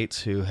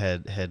bandmates who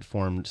had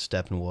formed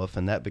Steppenwolf,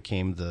 and that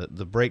became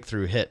the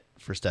breakthrough hit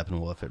for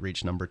Steppenwolf. It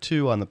reached number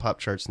 2 on the pop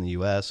charts in the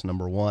U.S.,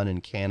 number 1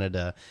 in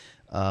Canada.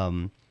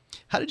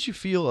 How did you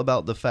feel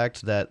about the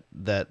fact that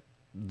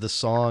the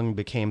song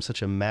became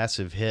such a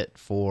massive hit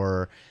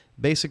for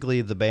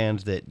basically the band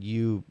that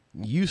you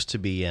used to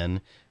be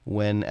in,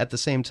 when at the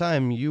same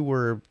time you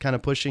were kind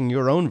of pushing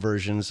your own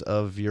versions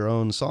of your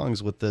own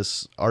songs with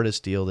this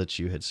artist deal that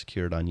you had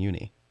secured on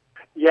Uni?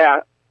 Yeah.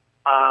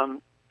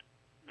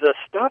 The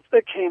stuff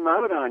that came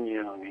out on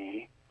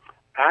Uni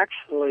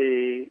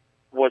actually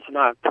was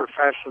not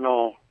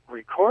professional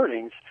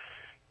recordings.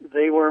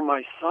 They were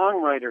my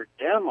songwriter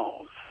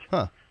demos.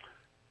 Huh.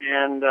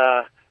 And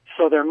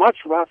so they're much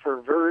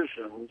rougher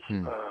versions,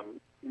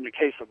 in the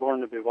case of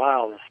Born to Be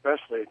Wild,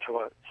 especially to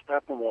what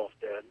Steppenwolf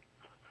did.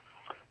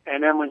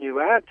 And then when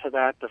you add to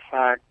that the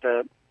fact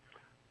that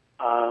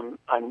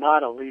I'm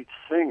not a lead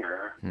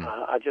singer,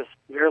 I just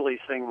barely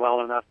sing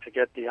well enough to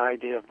get the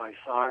idea of my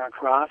song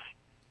across.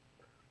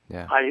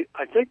 Yeah. I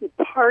think that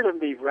part of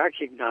me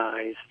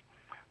recognized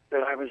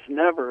that I was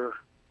never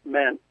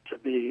meant to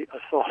be a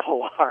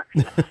solo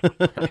artist.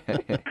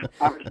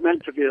 I was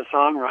meant to be a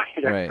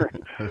songwriter.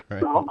 Right.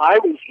 So I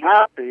was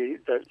happy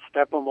that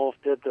Steppenwolf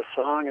did the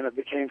song and it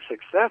became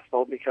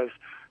successful because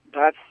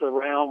that's the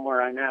realm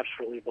where I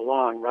naturally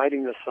belong,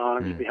 writing the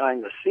songs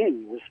behind the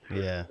scenes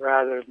Yeah.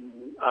 rather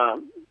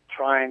than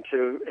trying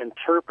to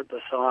interpret the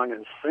song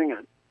and sing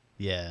it.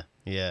 Yeah.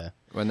 Yeah.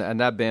 And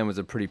that band was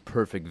a pretty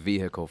perfect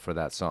vehicle for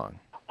that song.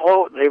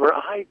 Oh, they were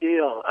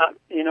ideal.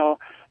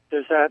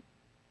 There's that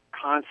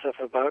concept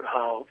about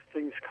how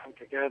things come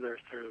together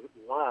through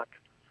luck.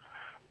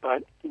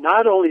 But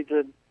not only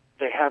did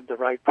they have the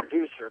right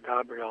producer,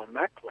 Gabriel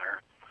Meckler,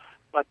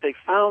 but they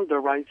found the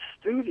right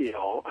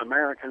studio,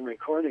 American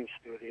Recording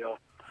Studio.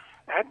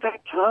 At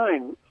that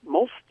time,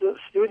 most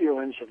studio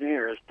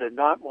engineers did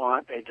not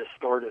want a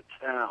distorted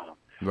sound.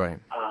 Right.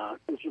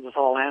 This was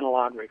all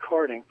analog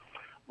recording.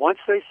 Once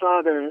they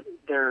saw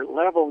their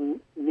level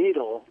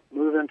needle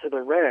move into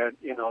the red,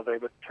 they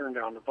would turn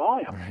down the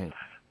volume. Right.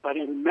 But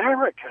in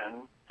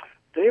American,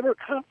 they were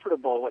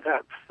comfortable with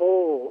that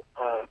full,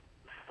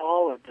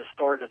 solid,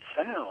 distorted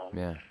sound.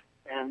 Yeah.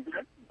 And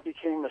that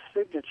became a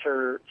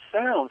signature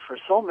sound for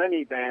so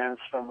many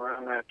bands from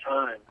around that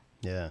time.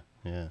 Yeah.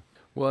 Yeah.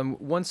 Well, and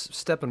once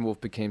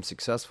Steppenwolf became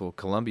successful,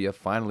 Columbia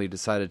finally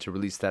decided to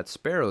release that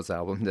Sparrows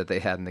album that they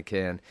had in the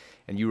can,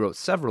 and you wrote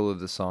several of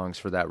the songs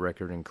for that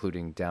record,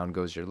 including Down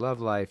Goes Your Love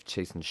Life,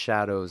 Chasing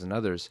Shadows, and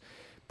others.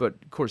 But,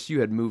 of course,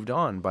 you had moved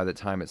on by the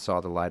time it saw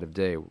the light of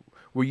day.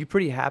 Were you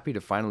pretty happy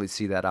to finally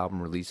see that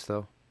album released,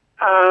 though?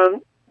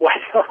 Well,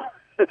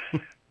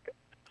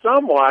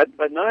 somewhat,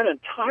 but not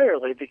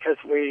entirely, because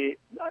me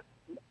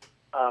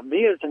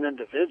as an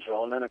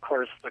individual, and then, of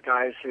course, the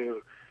guys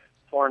who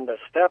formed the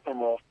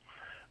Steppenwolf,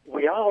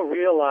 we all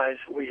realized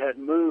we had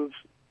moved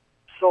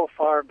so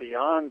far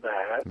beyond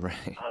that,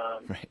 Right.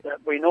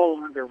 that we no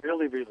longer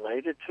really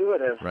related to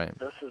it as Right.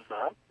 this is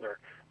us or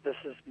this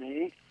is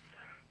me.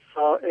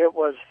 So it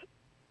was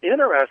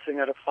interesting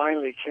that it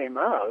finally came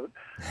out,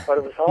 but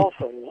it was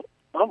also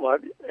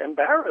somewhat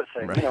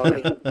embarrassing.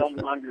 Right. It no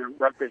longer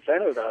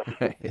represented us.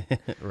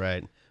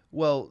 Right.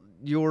 Well,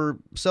 your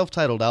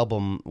self-titled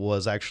album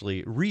was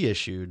actually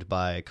reissued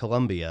by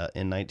Columbia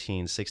in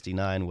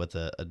 1969 with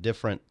a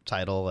different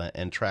title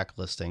and track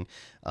listing.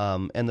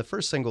 And the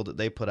first single that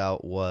they put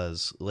out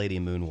was Lady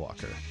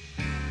Moonwalker.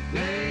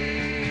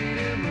 Lady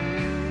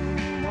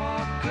Moonwalker,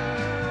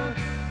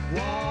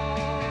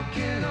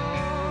 walking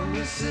on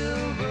the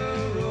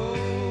silver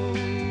road.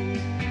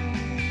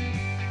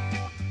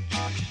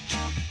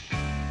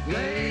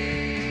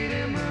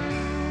 Lady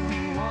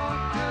Moonwalker,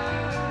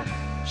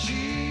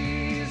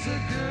 she's a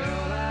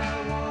girl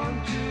I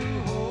want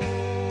to hold.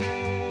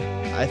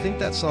 I think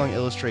that song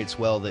illustrates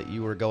well that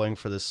you were going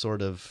for this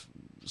sort of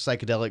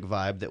psychedelic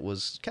vibe that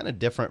was kind of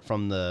different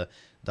from the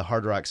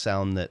hard rock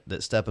sound that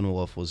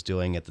Steppenwolf was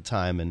doing at the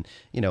time. And,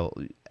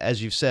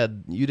 as you've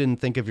said, you didn't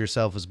think of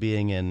yourself as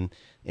being in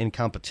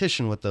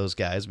competition with those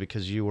guys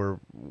because you were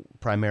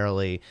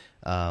primarily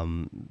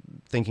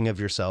thinking of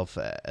yourself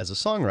as a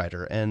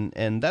songwriter.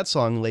 And that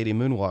song, Lady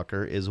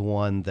Moonwalker, is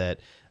one that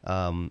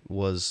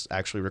was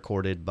actually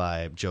recorded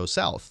by Joe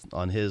South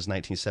on his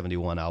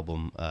 1971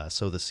 album,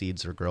 So the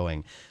Seeds Are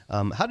Growing.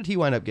 How did he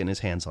wind up getting his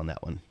hands on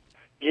that one?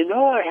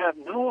 I have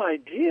no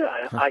idea.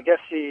 I guess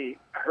he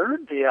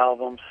heard the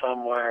album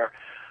somewhere,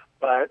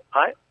 but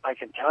I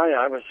can tell you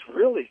I was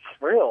really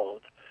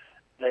thrilled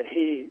that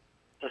he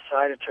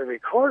decided to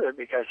record it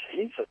because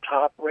he's a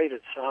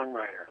top-rated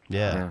songwriter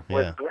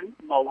with great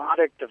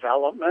melodic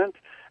development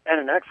and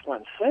an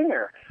excellent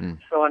singer.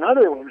 So in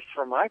other words,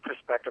 from my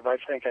perspective, I'm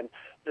thinking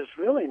there's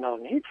really no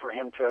need for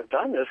him to have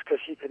done this because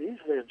he could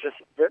easily have just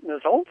written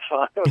his own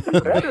song. It would be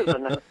better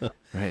than that.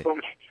 Right.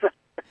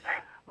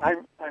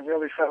 I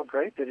really felt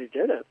great that he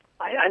did it.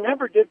 I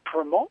never did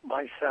promote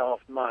myself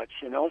much,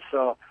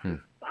 so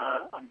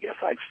I guess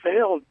I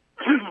failed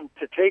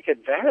to take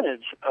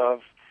advantage of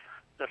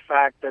the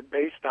fact that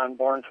based on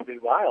Born to Be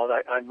Wild,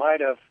 I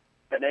might have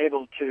been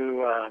able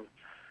to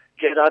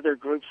get other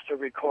groups to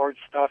record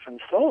stuff and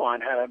so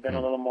on had I been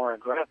a little more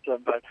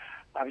aggressive, but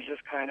I was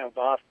just kind of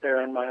off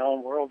there in my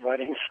own world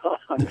writing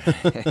songs.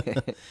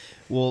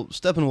 Well,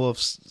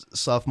 Steppenwolf's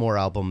sophomore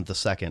album, The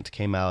Second,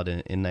 came out in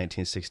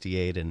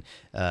 1968, and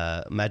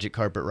Magic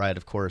Carpet Ride,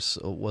 of course,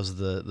 was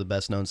the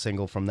best-known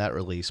single from that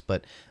release.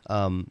 But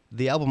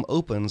the album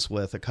opens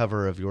with a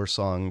cover of your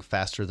song,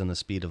 Faster Than the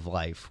Speed of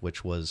Life,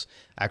 which was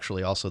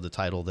actually also the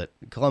title that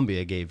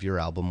Columbia gave your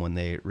album when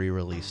they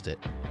re-released it.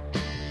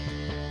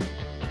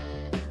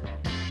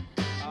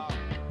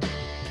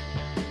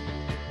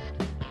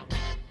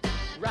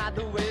 Ride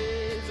the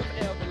waves of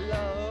every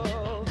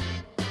love.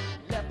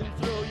 Let them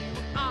throw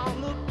you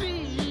on the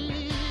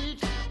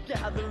beach.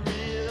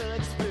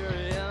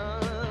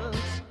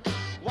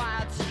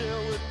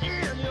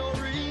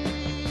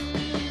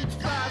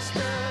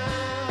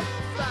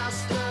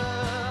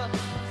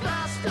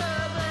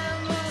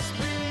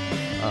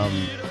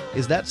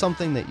 Is that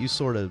something that you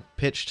sort of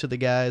pitched to the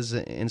guys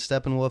in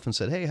Steppenwolf and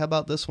said, hey, how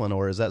about this one?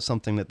 Or is that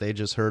something that they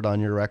just heard on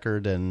your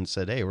record and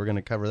said, hey, we're going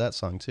to cover that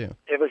song too?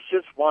 It was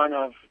just one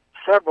of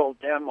several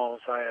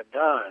demos I had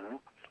done.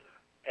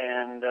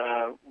 And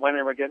when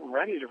they were getting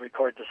ready to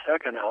record the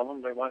second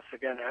album, they once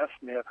again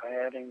asked me if I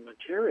had any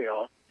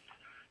material.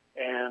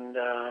 And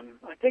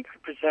I think I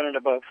presented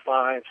about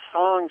 5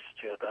 songs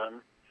to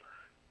them.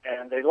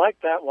 And they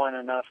liked that one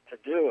enough to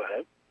do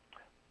it.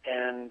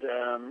 And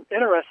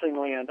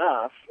interestingly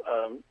enough,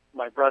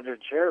 my brother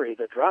Jerry,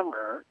 the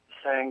drummer,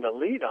 sang the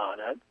lead on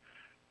it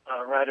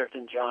rather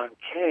than John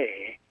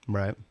Kay.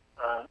 Right.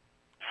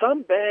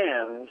 Some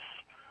bands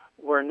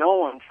were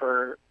known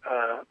for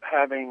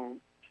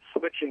having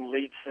switching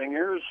lead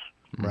singers.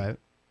 Right.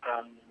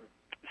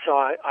 So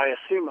I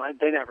assume,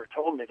 they never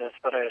told me this,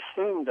 but I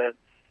assumed that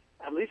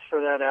at least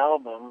for that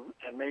album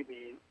and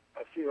maybe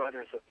a few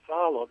others that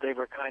followed, they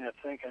were kind of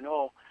thinking,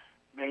 oh,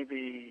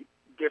 maybe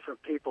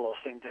different people will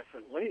sing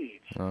different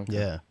leads. Okay.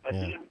 Yeah. But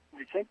Yeah. then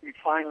we think we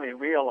finally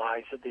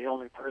realized that the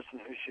only person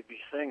who should be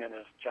singing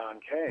is John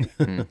Kay.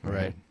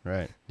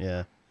 Right.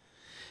 Yeah.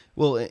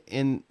 Well,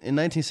 in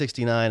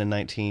 1969 and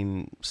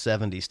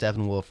 1970,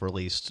 Steppenwolf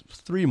released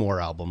 3 more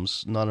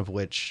albums, none of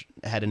which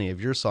had any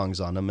of your songs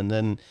on them. And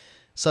then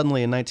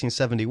suddenly in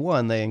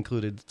 1971, they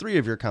included 3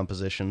 of your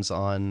compositions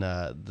on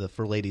the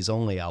For Ladies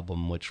Only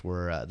album, which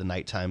were The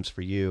Night Times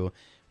for You,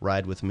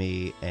 Ride With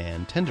Me,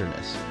 and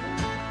Tenderness.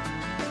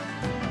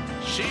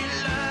 She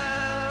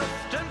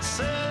laughed and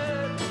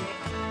said,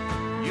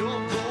 you'll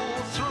go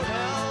through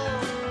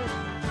hell.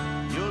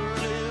 You'll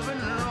live in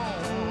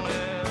lonely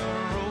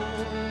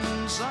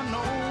rooms, I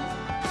know,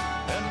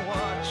 and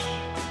watch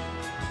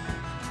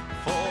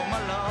for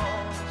my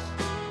lost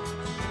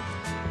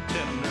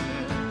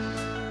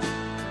tenderness.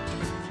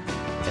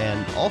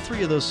 And all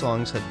 3 of those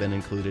songs had been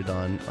included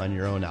on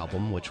your own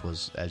album, which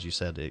was, as you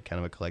said, kind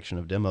of a collection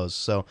of demos.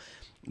 So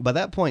by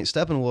that point,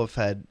 Steppenwolf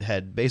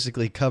had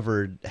basically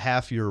covered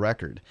half your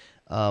record.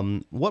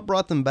 What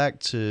brought them back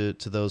to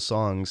those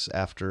songs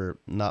after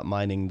not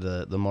minding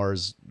the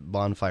Mars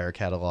Bonfire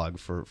catalog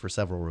for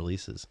several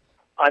releases?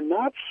 I'm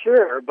not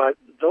sure, but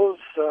those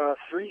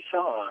 3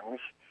 songs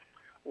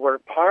were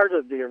part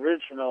of the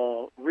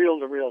original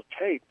reel-to-reel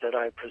tape that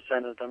I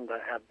presented them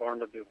that had Born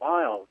to Be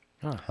Wild.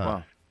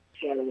 Wow.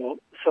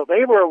 So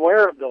they were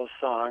aware of those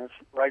songs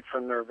right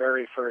from their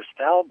very first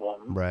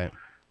album. Right.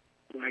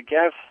 I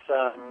guess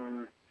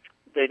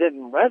they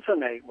didn't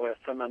resonate with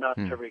them enough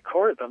to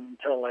record them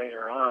until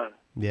later on.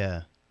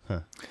 Yeah. Huh.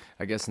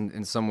 I guess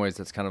in some ways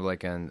that's kind of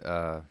like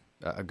a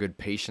good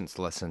patience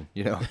lesson.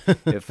 You know,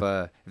 if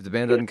the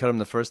band doesn't cut them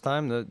the first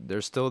time,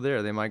 they're still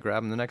there. They might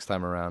grab them the next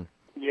time around.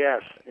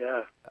 Yes,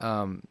 yeah.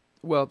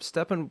 Well,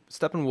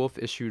 Steppenwolf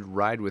issued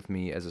Ride With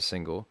Me as a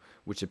single,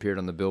 which appeared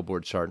on the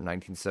Billboard chart in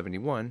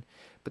 1971,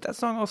 but that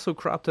song also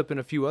cropped up in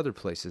a few other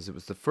places. It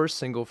was the first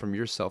single from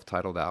your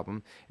self-titled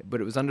album,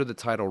 but it was under the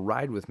title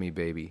Ride With Me,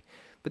 Baby.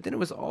 But then it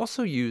was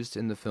also used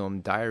in the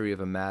film Diary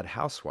of a Mad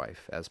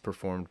Housewife, as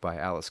performed by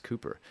Alice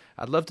Cooper.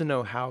 I'd love to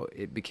know how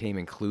it became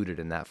included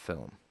in that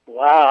film.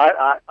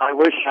 Wow, I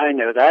wish I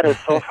knew. That is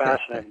so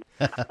fascinating.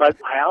 But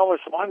I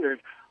always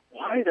wondered,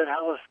 why did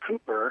Alice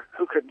Cooper,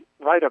 who could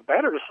write a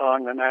better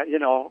song than that,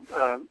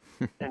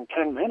 in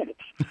 10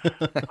 minutes,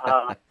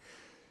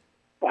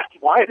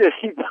 why did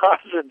he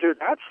bother to do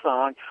that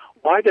song?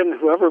 Why didn't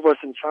whoever was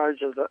in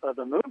charge of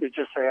the movie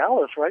just say,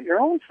 Alice, write your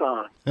own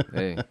song?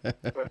 Hey.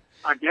 But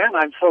again,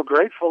 I'm so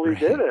grateful he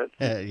did it.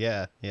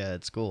 Yeah,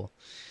 it's cool.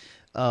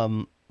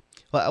 Well,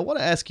 I want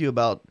to ask you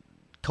about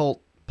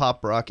cult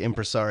pop rock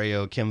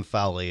impresario Kim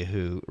Fowley,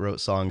 who wrote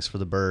songs for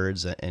the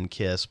Byrds and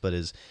Kiss, but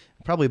is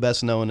probably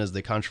best known as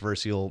the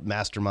controversial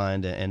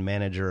mastermind and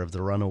manager of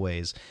the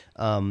Runaways.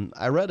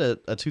 I read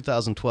a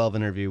 2012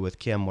 interview with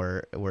Kim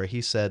where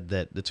he said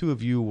that the two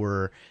of you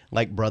were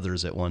like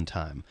brothers at one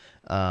time.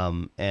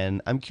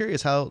 And I'm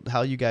curious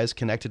how you guys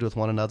connected with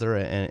one another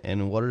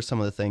and what are some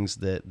of the things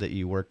that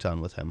you worked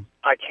on with him?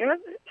 I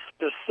can't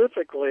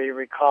specifically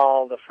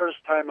recall the first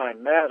time I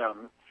met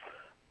him,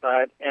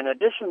 but in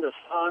addition to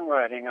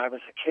songwriting, I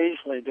was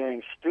occasionally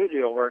doing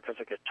studio work as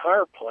a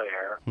guitar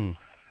player.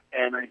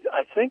 And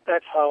I think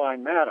that's how I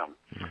met him.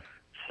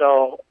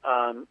 So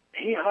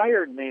he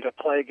hired me to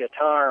play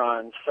guitar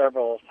on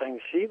several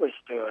things he was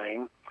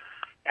doing.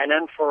 And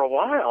then for a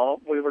while,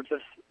 we were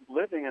just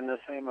living in the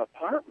same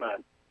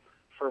apartment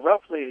for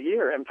roughly a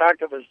year. In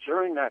fact, it was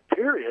during that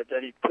period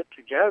that he put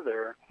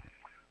together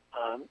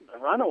the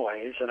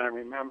Runaways. And I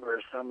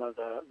remember some of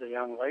the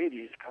young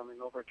ladies coming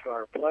over to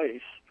our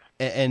place.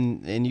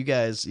 And you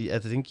guys, I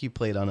think you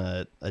played on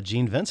a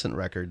Gene Vincent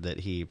record that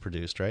he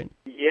produced, right?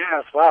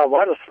 Yes, wow,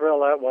 what a thrill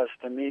that was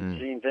to meet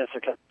Gene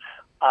Vincent.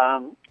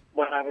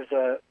 When I was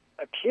a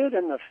kid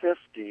in the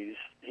 50s,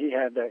 he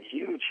had that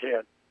huge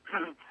hit,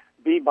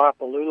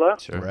 Bebopalula.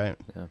 Sure. Right.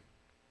 Yeah.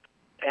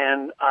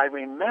 And I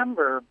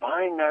remember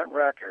buying that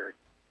record,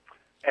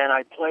 and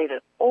I played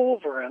it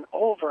over and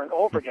over and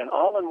over again,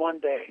 all in one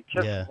day,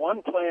 just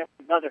one play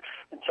after another,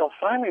 until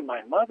finally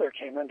my mother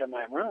came into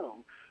my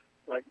room,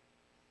 like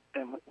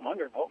and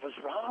wondered what was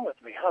wrong with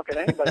me. How could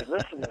anybody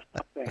listen to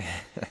something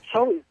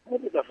so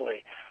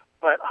repetitively?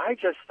 But I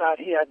just thought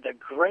he had the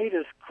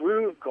greatest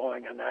groove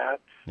going in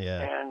that,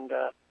 Yeah. and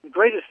the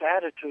greatest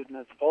attitude in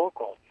his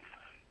vocal.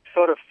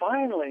 So to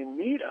finally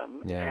meet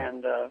him Yeah.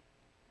 and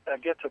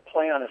get to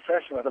play on a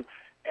session with him,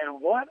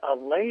 and what a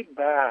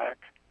laid-back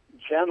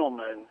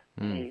gentleman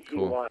he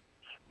cool. was.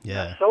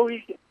 Yeah. So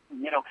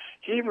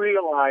he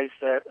realized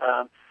that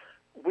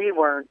we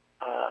weren't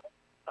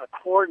a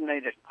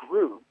coordinated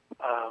group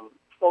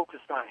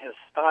focused on his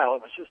style.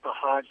 It was just a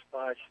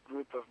hodgepodge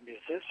group of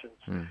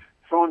musicians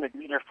thrown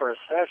together for a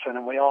session,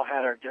 and we all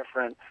had our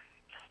different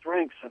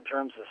strengths in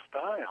terms of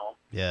style.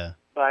 Yeah.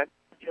 But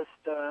just,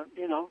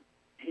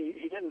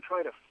 he didn't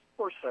try to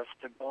force us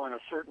to go in a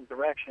certain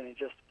direction. He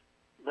just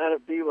let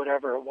it be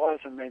whatever it was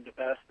and made the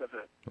best of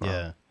it.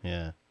 Yeah,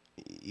 yeah.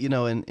 You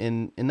know, in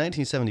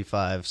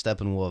 1975,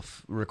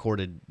 Steppenwolf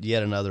recorded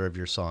yet another of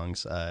your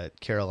songs,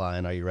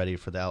 Caroline, Are You Ready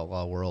for the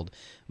Outlaw World?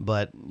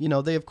 But, you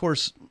know, they, of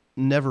course,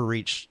 never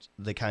reached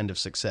the kind of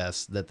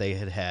success that they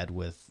had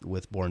with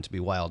Born to Be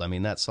Wild. I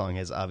mean, that song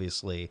has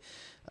obviously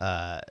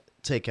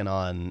taken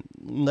on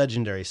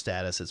legendary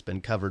status. It's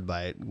been covered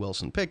by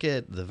Wilson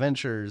Pickett, The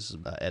Ventures,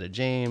 Etta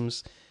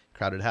James,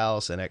 Crowded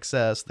House,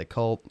 NXS, The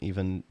Cult,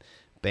 even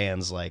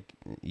bands like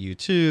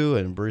U2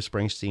 and Bruce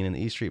Springsteen and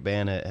the E Street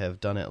Band have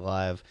done it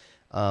live.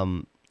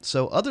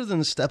 So other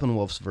than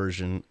Steppenwolf's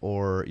version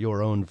or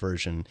your own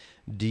version,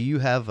 do you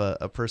have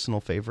a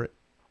personal favorite?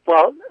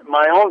 Well,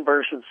 my own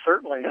version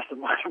certainly isn't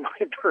my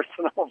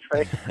personal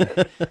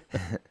favorite.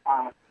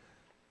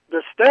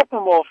 The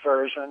Steppenwolf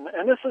version,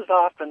 and this is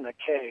often the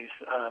case,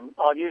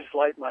 I'll use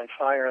Light My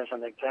Fire as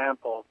an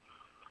example.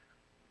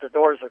 The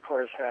Doors, of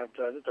course, had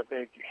the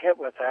big hit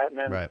with that. And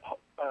then Right.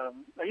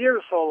 A year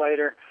or so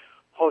later,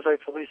 Jose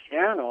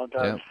Feliciano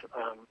does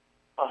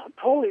a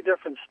totally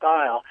different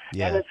style,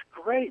 Yeah. and it's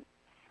great.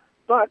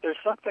 But there's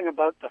something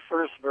about the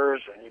first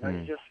version. You know,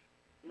 you just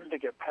need to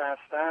get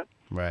past that.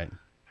 Right.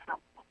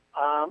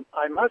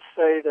 I must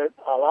say that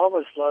I'll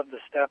always love the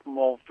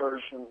Steppenwolf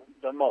version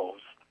the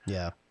most.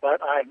 Yeah.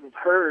 But I've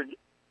heard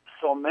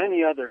so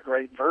many other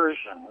great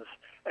versions,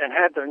 and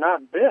had there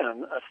not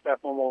been a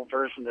Steppenwolf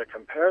version to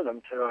compare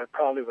them to, I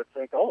probably would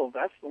think, oh,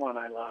 that's the one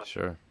I love.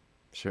 Sure.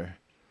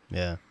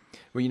 Yeah.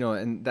 Well, you know,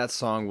 and that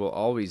song will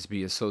always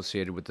be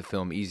associated with the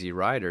film Easy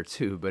Rider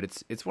too, but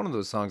it's one of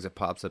those songs that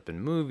pops up in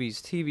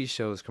movies, TV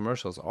shows,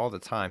 commercials all the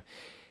time.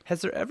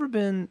 Has there ever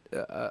been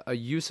a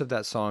use of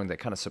that song that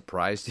kind of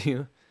surprised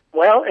you?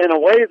 Well, in a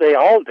way, they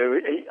all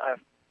do.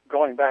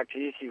 Going back to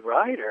Easy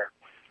Rider,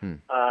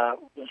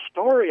 the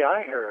story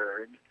I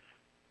heard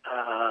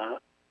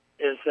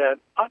is that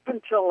up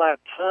until that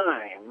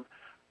time,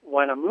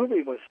 when a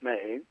movie was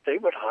made, they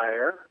would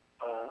hire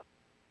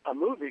a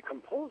movie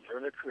composer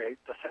to create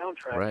the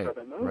soundtrack for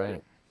the movie.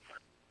 Right.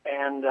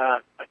 And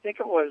I think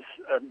it was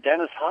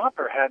Dennis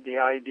Hopper had the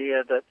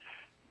idea that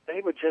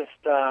they would just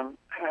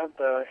have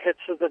the hits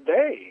of the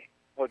day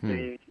would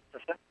be the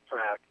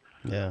soundtrack.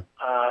 Yeah.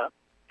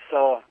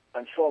 So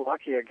I'm so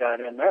lucky it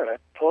got in there. That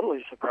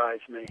totally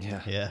surprised me.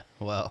 Yeah.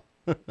 Wow.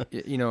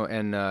 You know,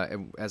 and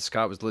as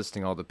Scott was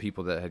listing all the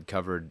people that had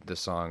covered the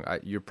song,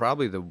 you're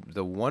probably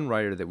the one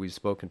writer that we've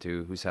spoken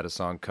to who's had a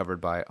song covered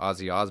by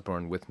Ozzy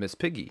Osbourne with Miss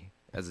Piggy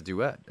as a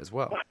duet as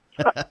well.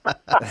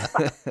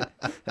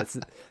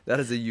 That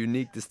is a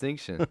unique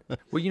distinction.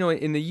 Well, you know,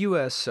 in the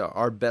U.S.,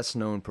 our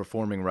best-known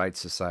performing rights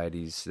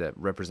societies that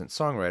represent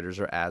songwriters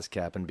are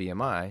ASCAP and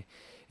BMI,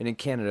 and in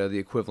Canada, the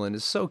equivalent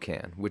is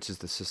SOCAN, which is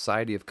the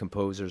Society of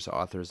Composers,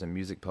 Authors, and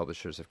Music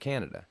Publishers of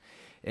Canada.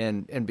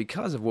 And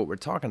because of what we're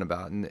talking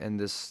about, and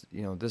this,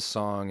 you know, this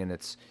song and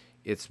its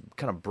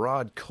kind of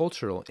broad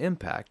cultural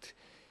impact,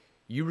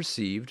 you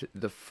received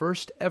the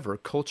first ever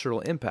Cultural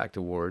Impact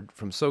Award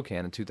from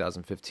SOCAN in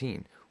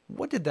 2015.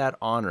 What did that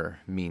honor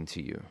mean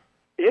to you?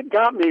 It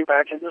got me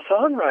back into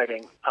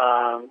songwriting.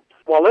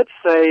 Well, let's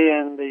say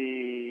in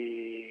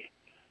the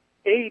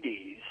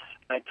 80s,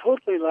 I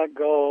totally let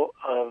go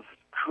of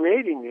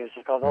creating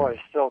music, although I was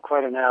still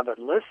quite an avid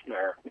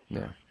listener.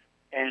 Yeah.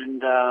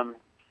 And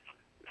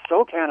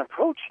SOCAN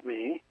approached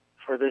me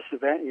for this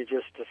event you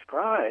just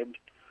described.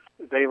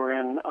 They were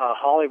in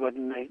Hollywood,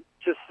 and they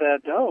just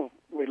said, oh,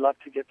 we'd love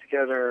to get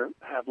together,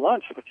 have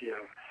lunch with you.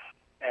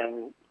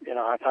 And, you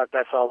know, I thought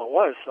that's all it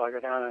was, so I go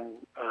down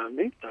and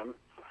meet them.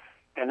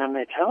 And then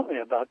they tell me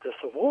about this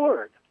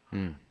award.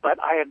 But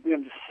I had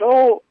been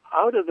so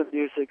out of the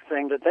music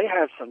thing that they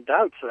had some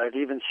doubts that I'd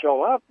even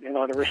show up, you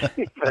know, to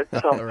receive it.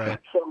 So, Right.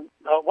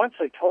 once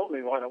they told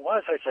me what it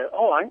was, I said,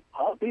 oh,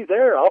 I'll be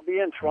there. I'll be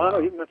in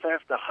Toronto, even if I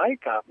have to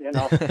hike up, you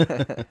know.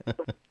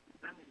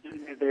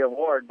 Give me the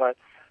award. But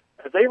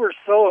they were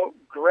so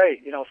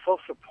great, you know, so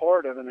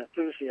supportive and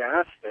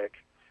enthusiastic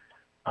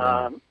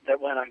that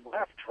when I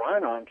left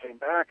Toronto and came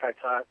back, I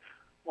thought,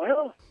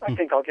 well, I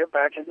think I'll get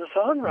back into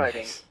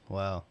songwriting.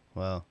 Wow.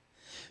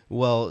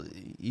 Well,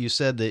 you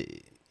said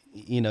that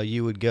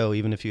you would go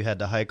even if you had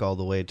to hike all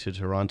the way to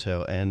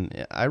Toronto.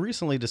 And I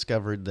recently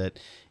discovered that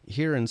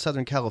here in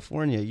Southern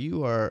California,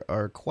 you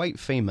are quite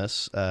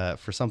famous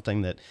for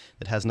something that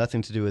has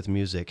nothing to do with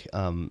music.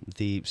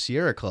 The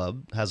Sierra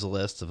Club has a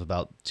list of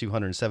about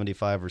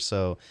 275 or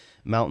so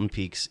mountain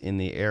peaks in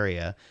the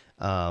area,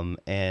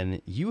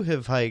 and you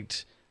have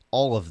hiked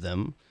all of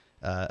them.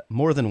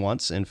 More than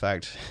once, in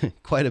fact,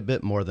 quite a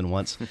bit more than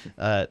once.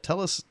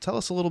 Tell us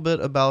a little bit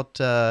about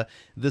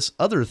this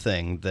other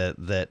thing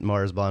that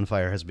Mars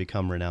Bonfire has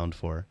become renowned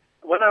for.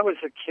 When I was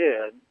a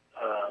kid,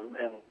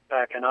 and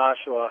back in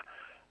Oshawa,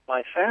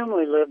 my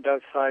family lived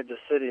outside the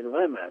city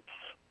limits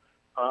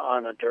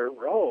on a dirt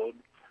road,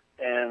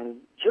 and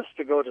just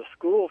to go to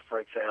school, for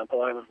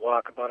example, I would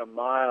walk about a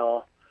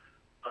mile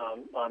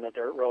on the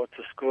dirt road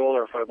to school,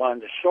 or if I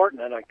wanted to shorten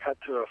it, I'd cut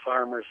through a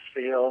farmer's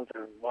field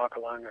and walk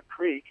along a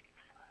creek.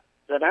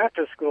 Then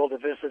after school, to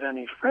visit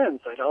any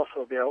friends, I'd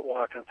also be out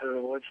walking through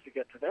the woods to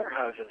get to their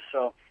houses.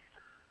 So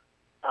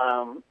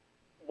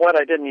what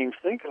I didn't even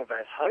think of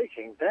as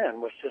hiking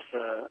then was just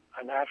a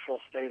natural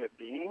state of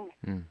being.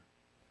 Mm.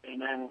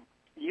 And then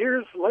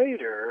years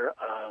later,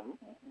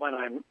 when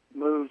I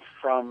moved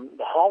from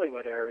the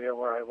Hollywood area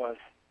where I was,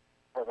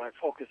 for my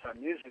focus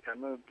on music, I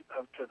moved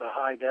up to the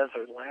high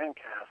desert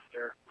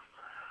Lancaster.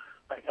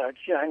 I thought,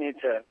 I need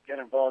to get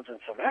involved in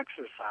some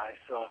exercise.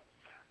 So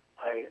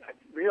I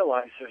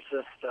realized there's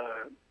this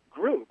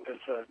group,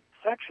 there's a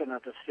section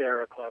of the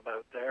Sierra Club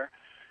out there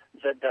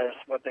that does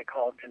what they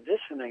call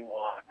conditioning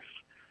walks.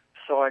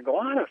 So I go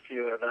on a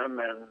few of them,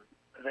 and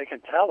they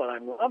can tell that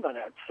I'm loving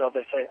it. So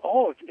they say,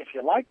 if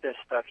you like this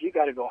stuff, you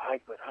got to go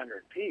hike with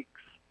 100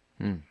 Peaks.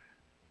 Mm.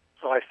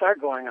 So I start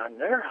going on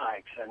their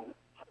hikes, and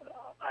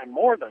I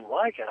more than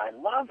like it. I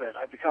love it.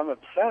 I become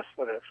obsessed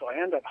with it. So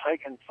I end up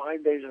hiking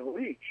 5 days a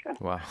week.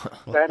 Wow.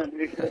 That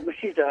enables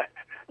me to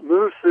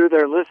move through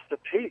their list of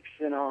peaks,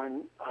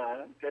 and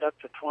get up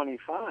to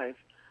 25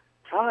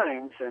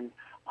 times. And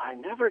I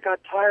never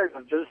got tired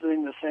of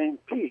visiting the same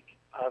peak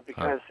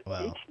because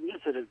Wow. each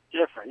visit is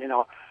different.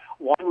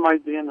 One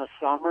might be in the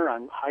summer.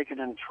 I'm hiking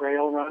in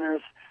trail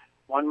runners.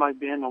 One might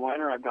be in the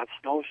winter. I've got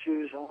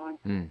snowshoes on.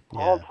 Mm.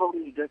 All Yeah.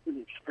 totally different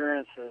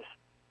experiences.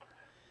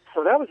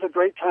 So that was a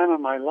great time of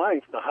my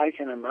life, the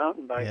hiking and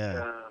mountain bike.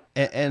 Yeah.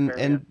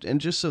 experience.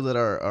 And just so that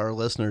our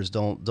listeners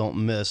don't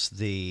miss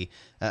the,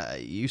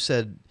 you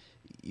said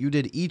you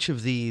did each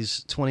of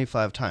these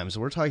 25 times.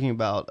 We're talking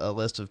about a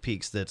list of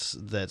peaks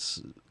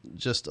that's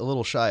just a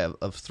little shy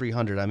of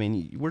 300. I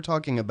mean, we're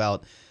talking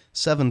about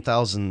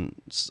 7,000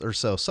 or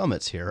so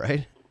summits here,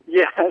 right?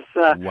 Yes.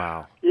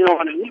 Wow.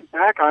 When I look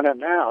back on it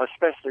now,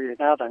 especially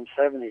now that I'm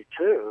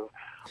 72,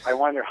 I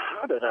wonder,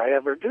 how did I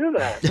ever do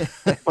that?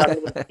 But I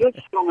was just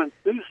so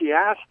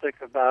enthusiastic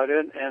about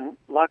it, and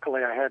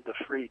luckily I had the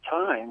free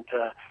time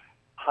to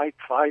hike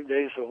 5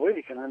 days a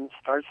week, and then it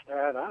starts to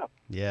add up.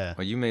 Yeah.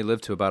 Well, you may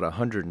live to about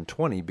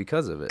 120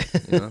 because of it.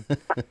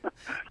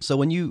 So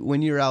when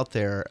you're out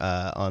there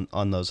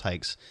on those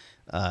hikes,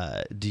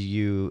 do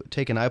you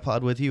take an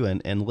iPod with you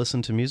and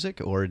listen to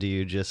music, or do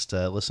you just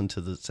listen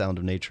to the sound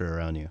of nature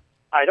around you?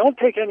 I don't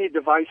take any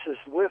devices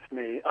with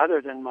me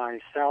other than my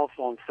cell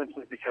phone,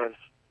 simply because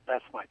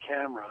that's my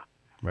camera.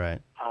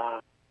 Right.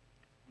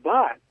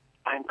 But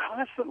I'm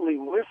constantly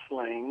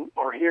whistling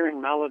or hearing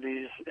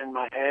melodies in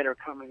my head or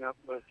coming up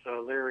with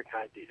lyric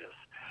ideas.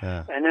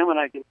 Yeah. And then when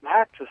I get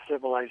back to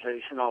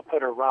civilization, I'll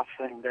put a rough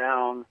thing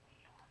down,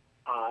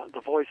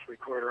 the voice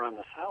recorder on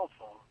the cell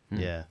phone.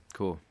 Yeah.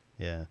 Cool.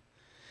 Yeah.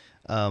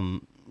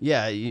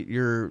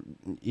 You're,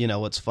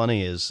 what's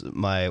funny is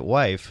my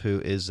wife, who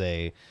is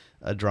a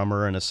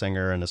drummer and a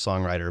singer and a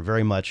songwriter,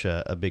 very much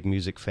a big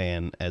music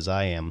fan as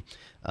I am.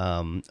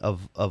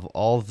 Of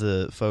all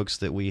the folks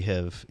that we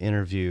have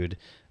interviewed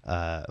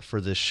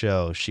for this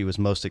show, she was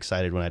most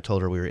excited when I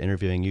told her we were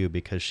interviewing you,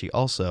 because she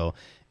also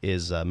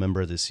is a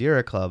member of the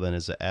Sierra Club and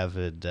is an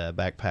avid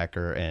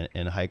backpacker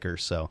and hiker.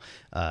 So,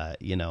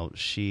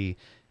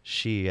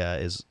 she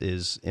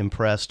is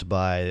impressed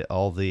by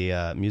all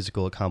the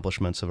musical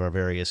accomplishments of our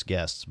various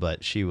guests,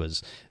 but she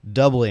was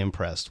doubly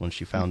impressed when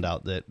she found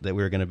out that we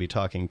were going to be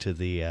talking to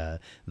the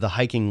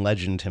hiking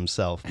legend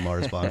himself,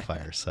 Mars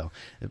Bonfire. So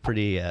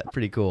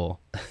pretty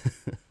cool.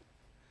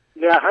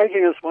 Yeah,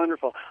 hiking is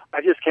wonderful.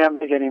 I just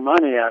can't make any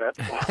money at it.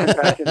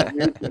 Back in the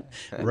music.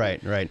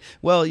 Right.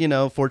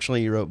 Well,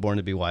 fortunately you wrote Born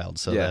to Be Wild,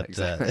 so Yeah, that,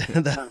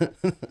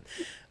 exactly.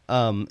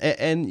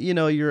 and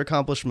your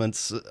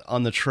accomplishments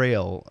on the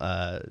trail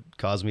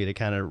caused me to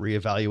kind of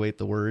reevaluate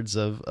the words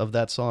of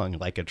that song.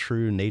 Like a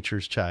true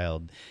nature's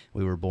child,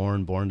 we were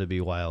born to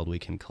be wild. We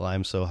can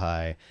climb so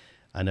high,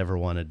 I never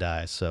want to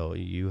die. So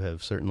you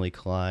have certainly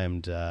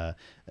climbed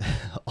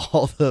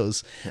all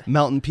those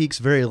mountain peaks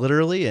very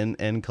literally,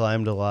 and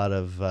climbed a lot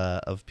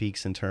of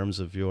peaks in terms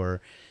of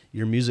your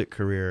music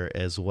career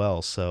as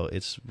well. So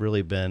it's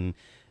really been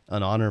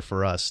an honor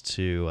for us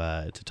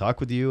to talk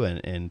with you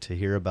and to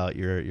hear about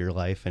your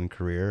life and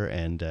career.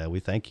 And we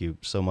thank you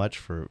so much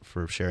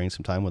for sharing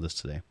some time with us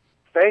today.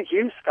 Thank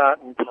you, Scott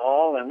and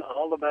Paul, and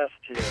all the best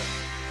to you.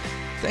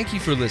 Thank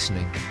you for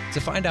listening. To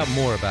find out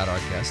more about our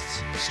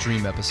guests,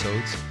 stream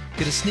episodes,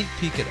 get a sneak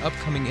peek at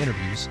upcoming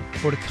interviews,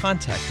 or to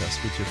contact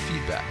us with your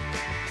feedback,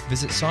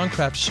 visit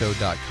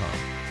songcraftshow.com.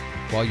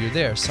 While you're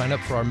there, sign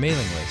up for our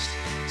mailing list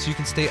so you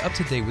can stay up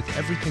to date with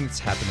everything that's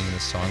happening in the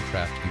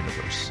Songcraft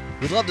universe.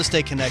 We'd love to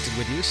stay connected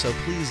with you, so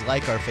please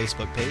like our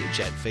Facebook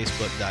page at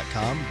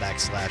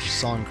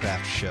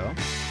facebook.com/songcraftshow.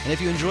 And if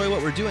you enjoy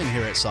what we're doing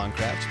here at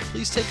Songcraft,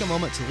 please take a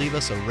moment to leave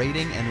us a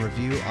rating and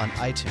review on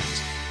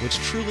iTunes, which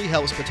truly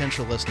helps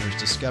potential listeners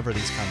discover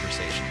these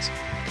conversations.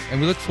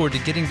 And we look forward to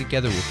getting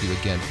together with you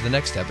again for the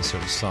next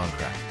episode of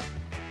Songcraft.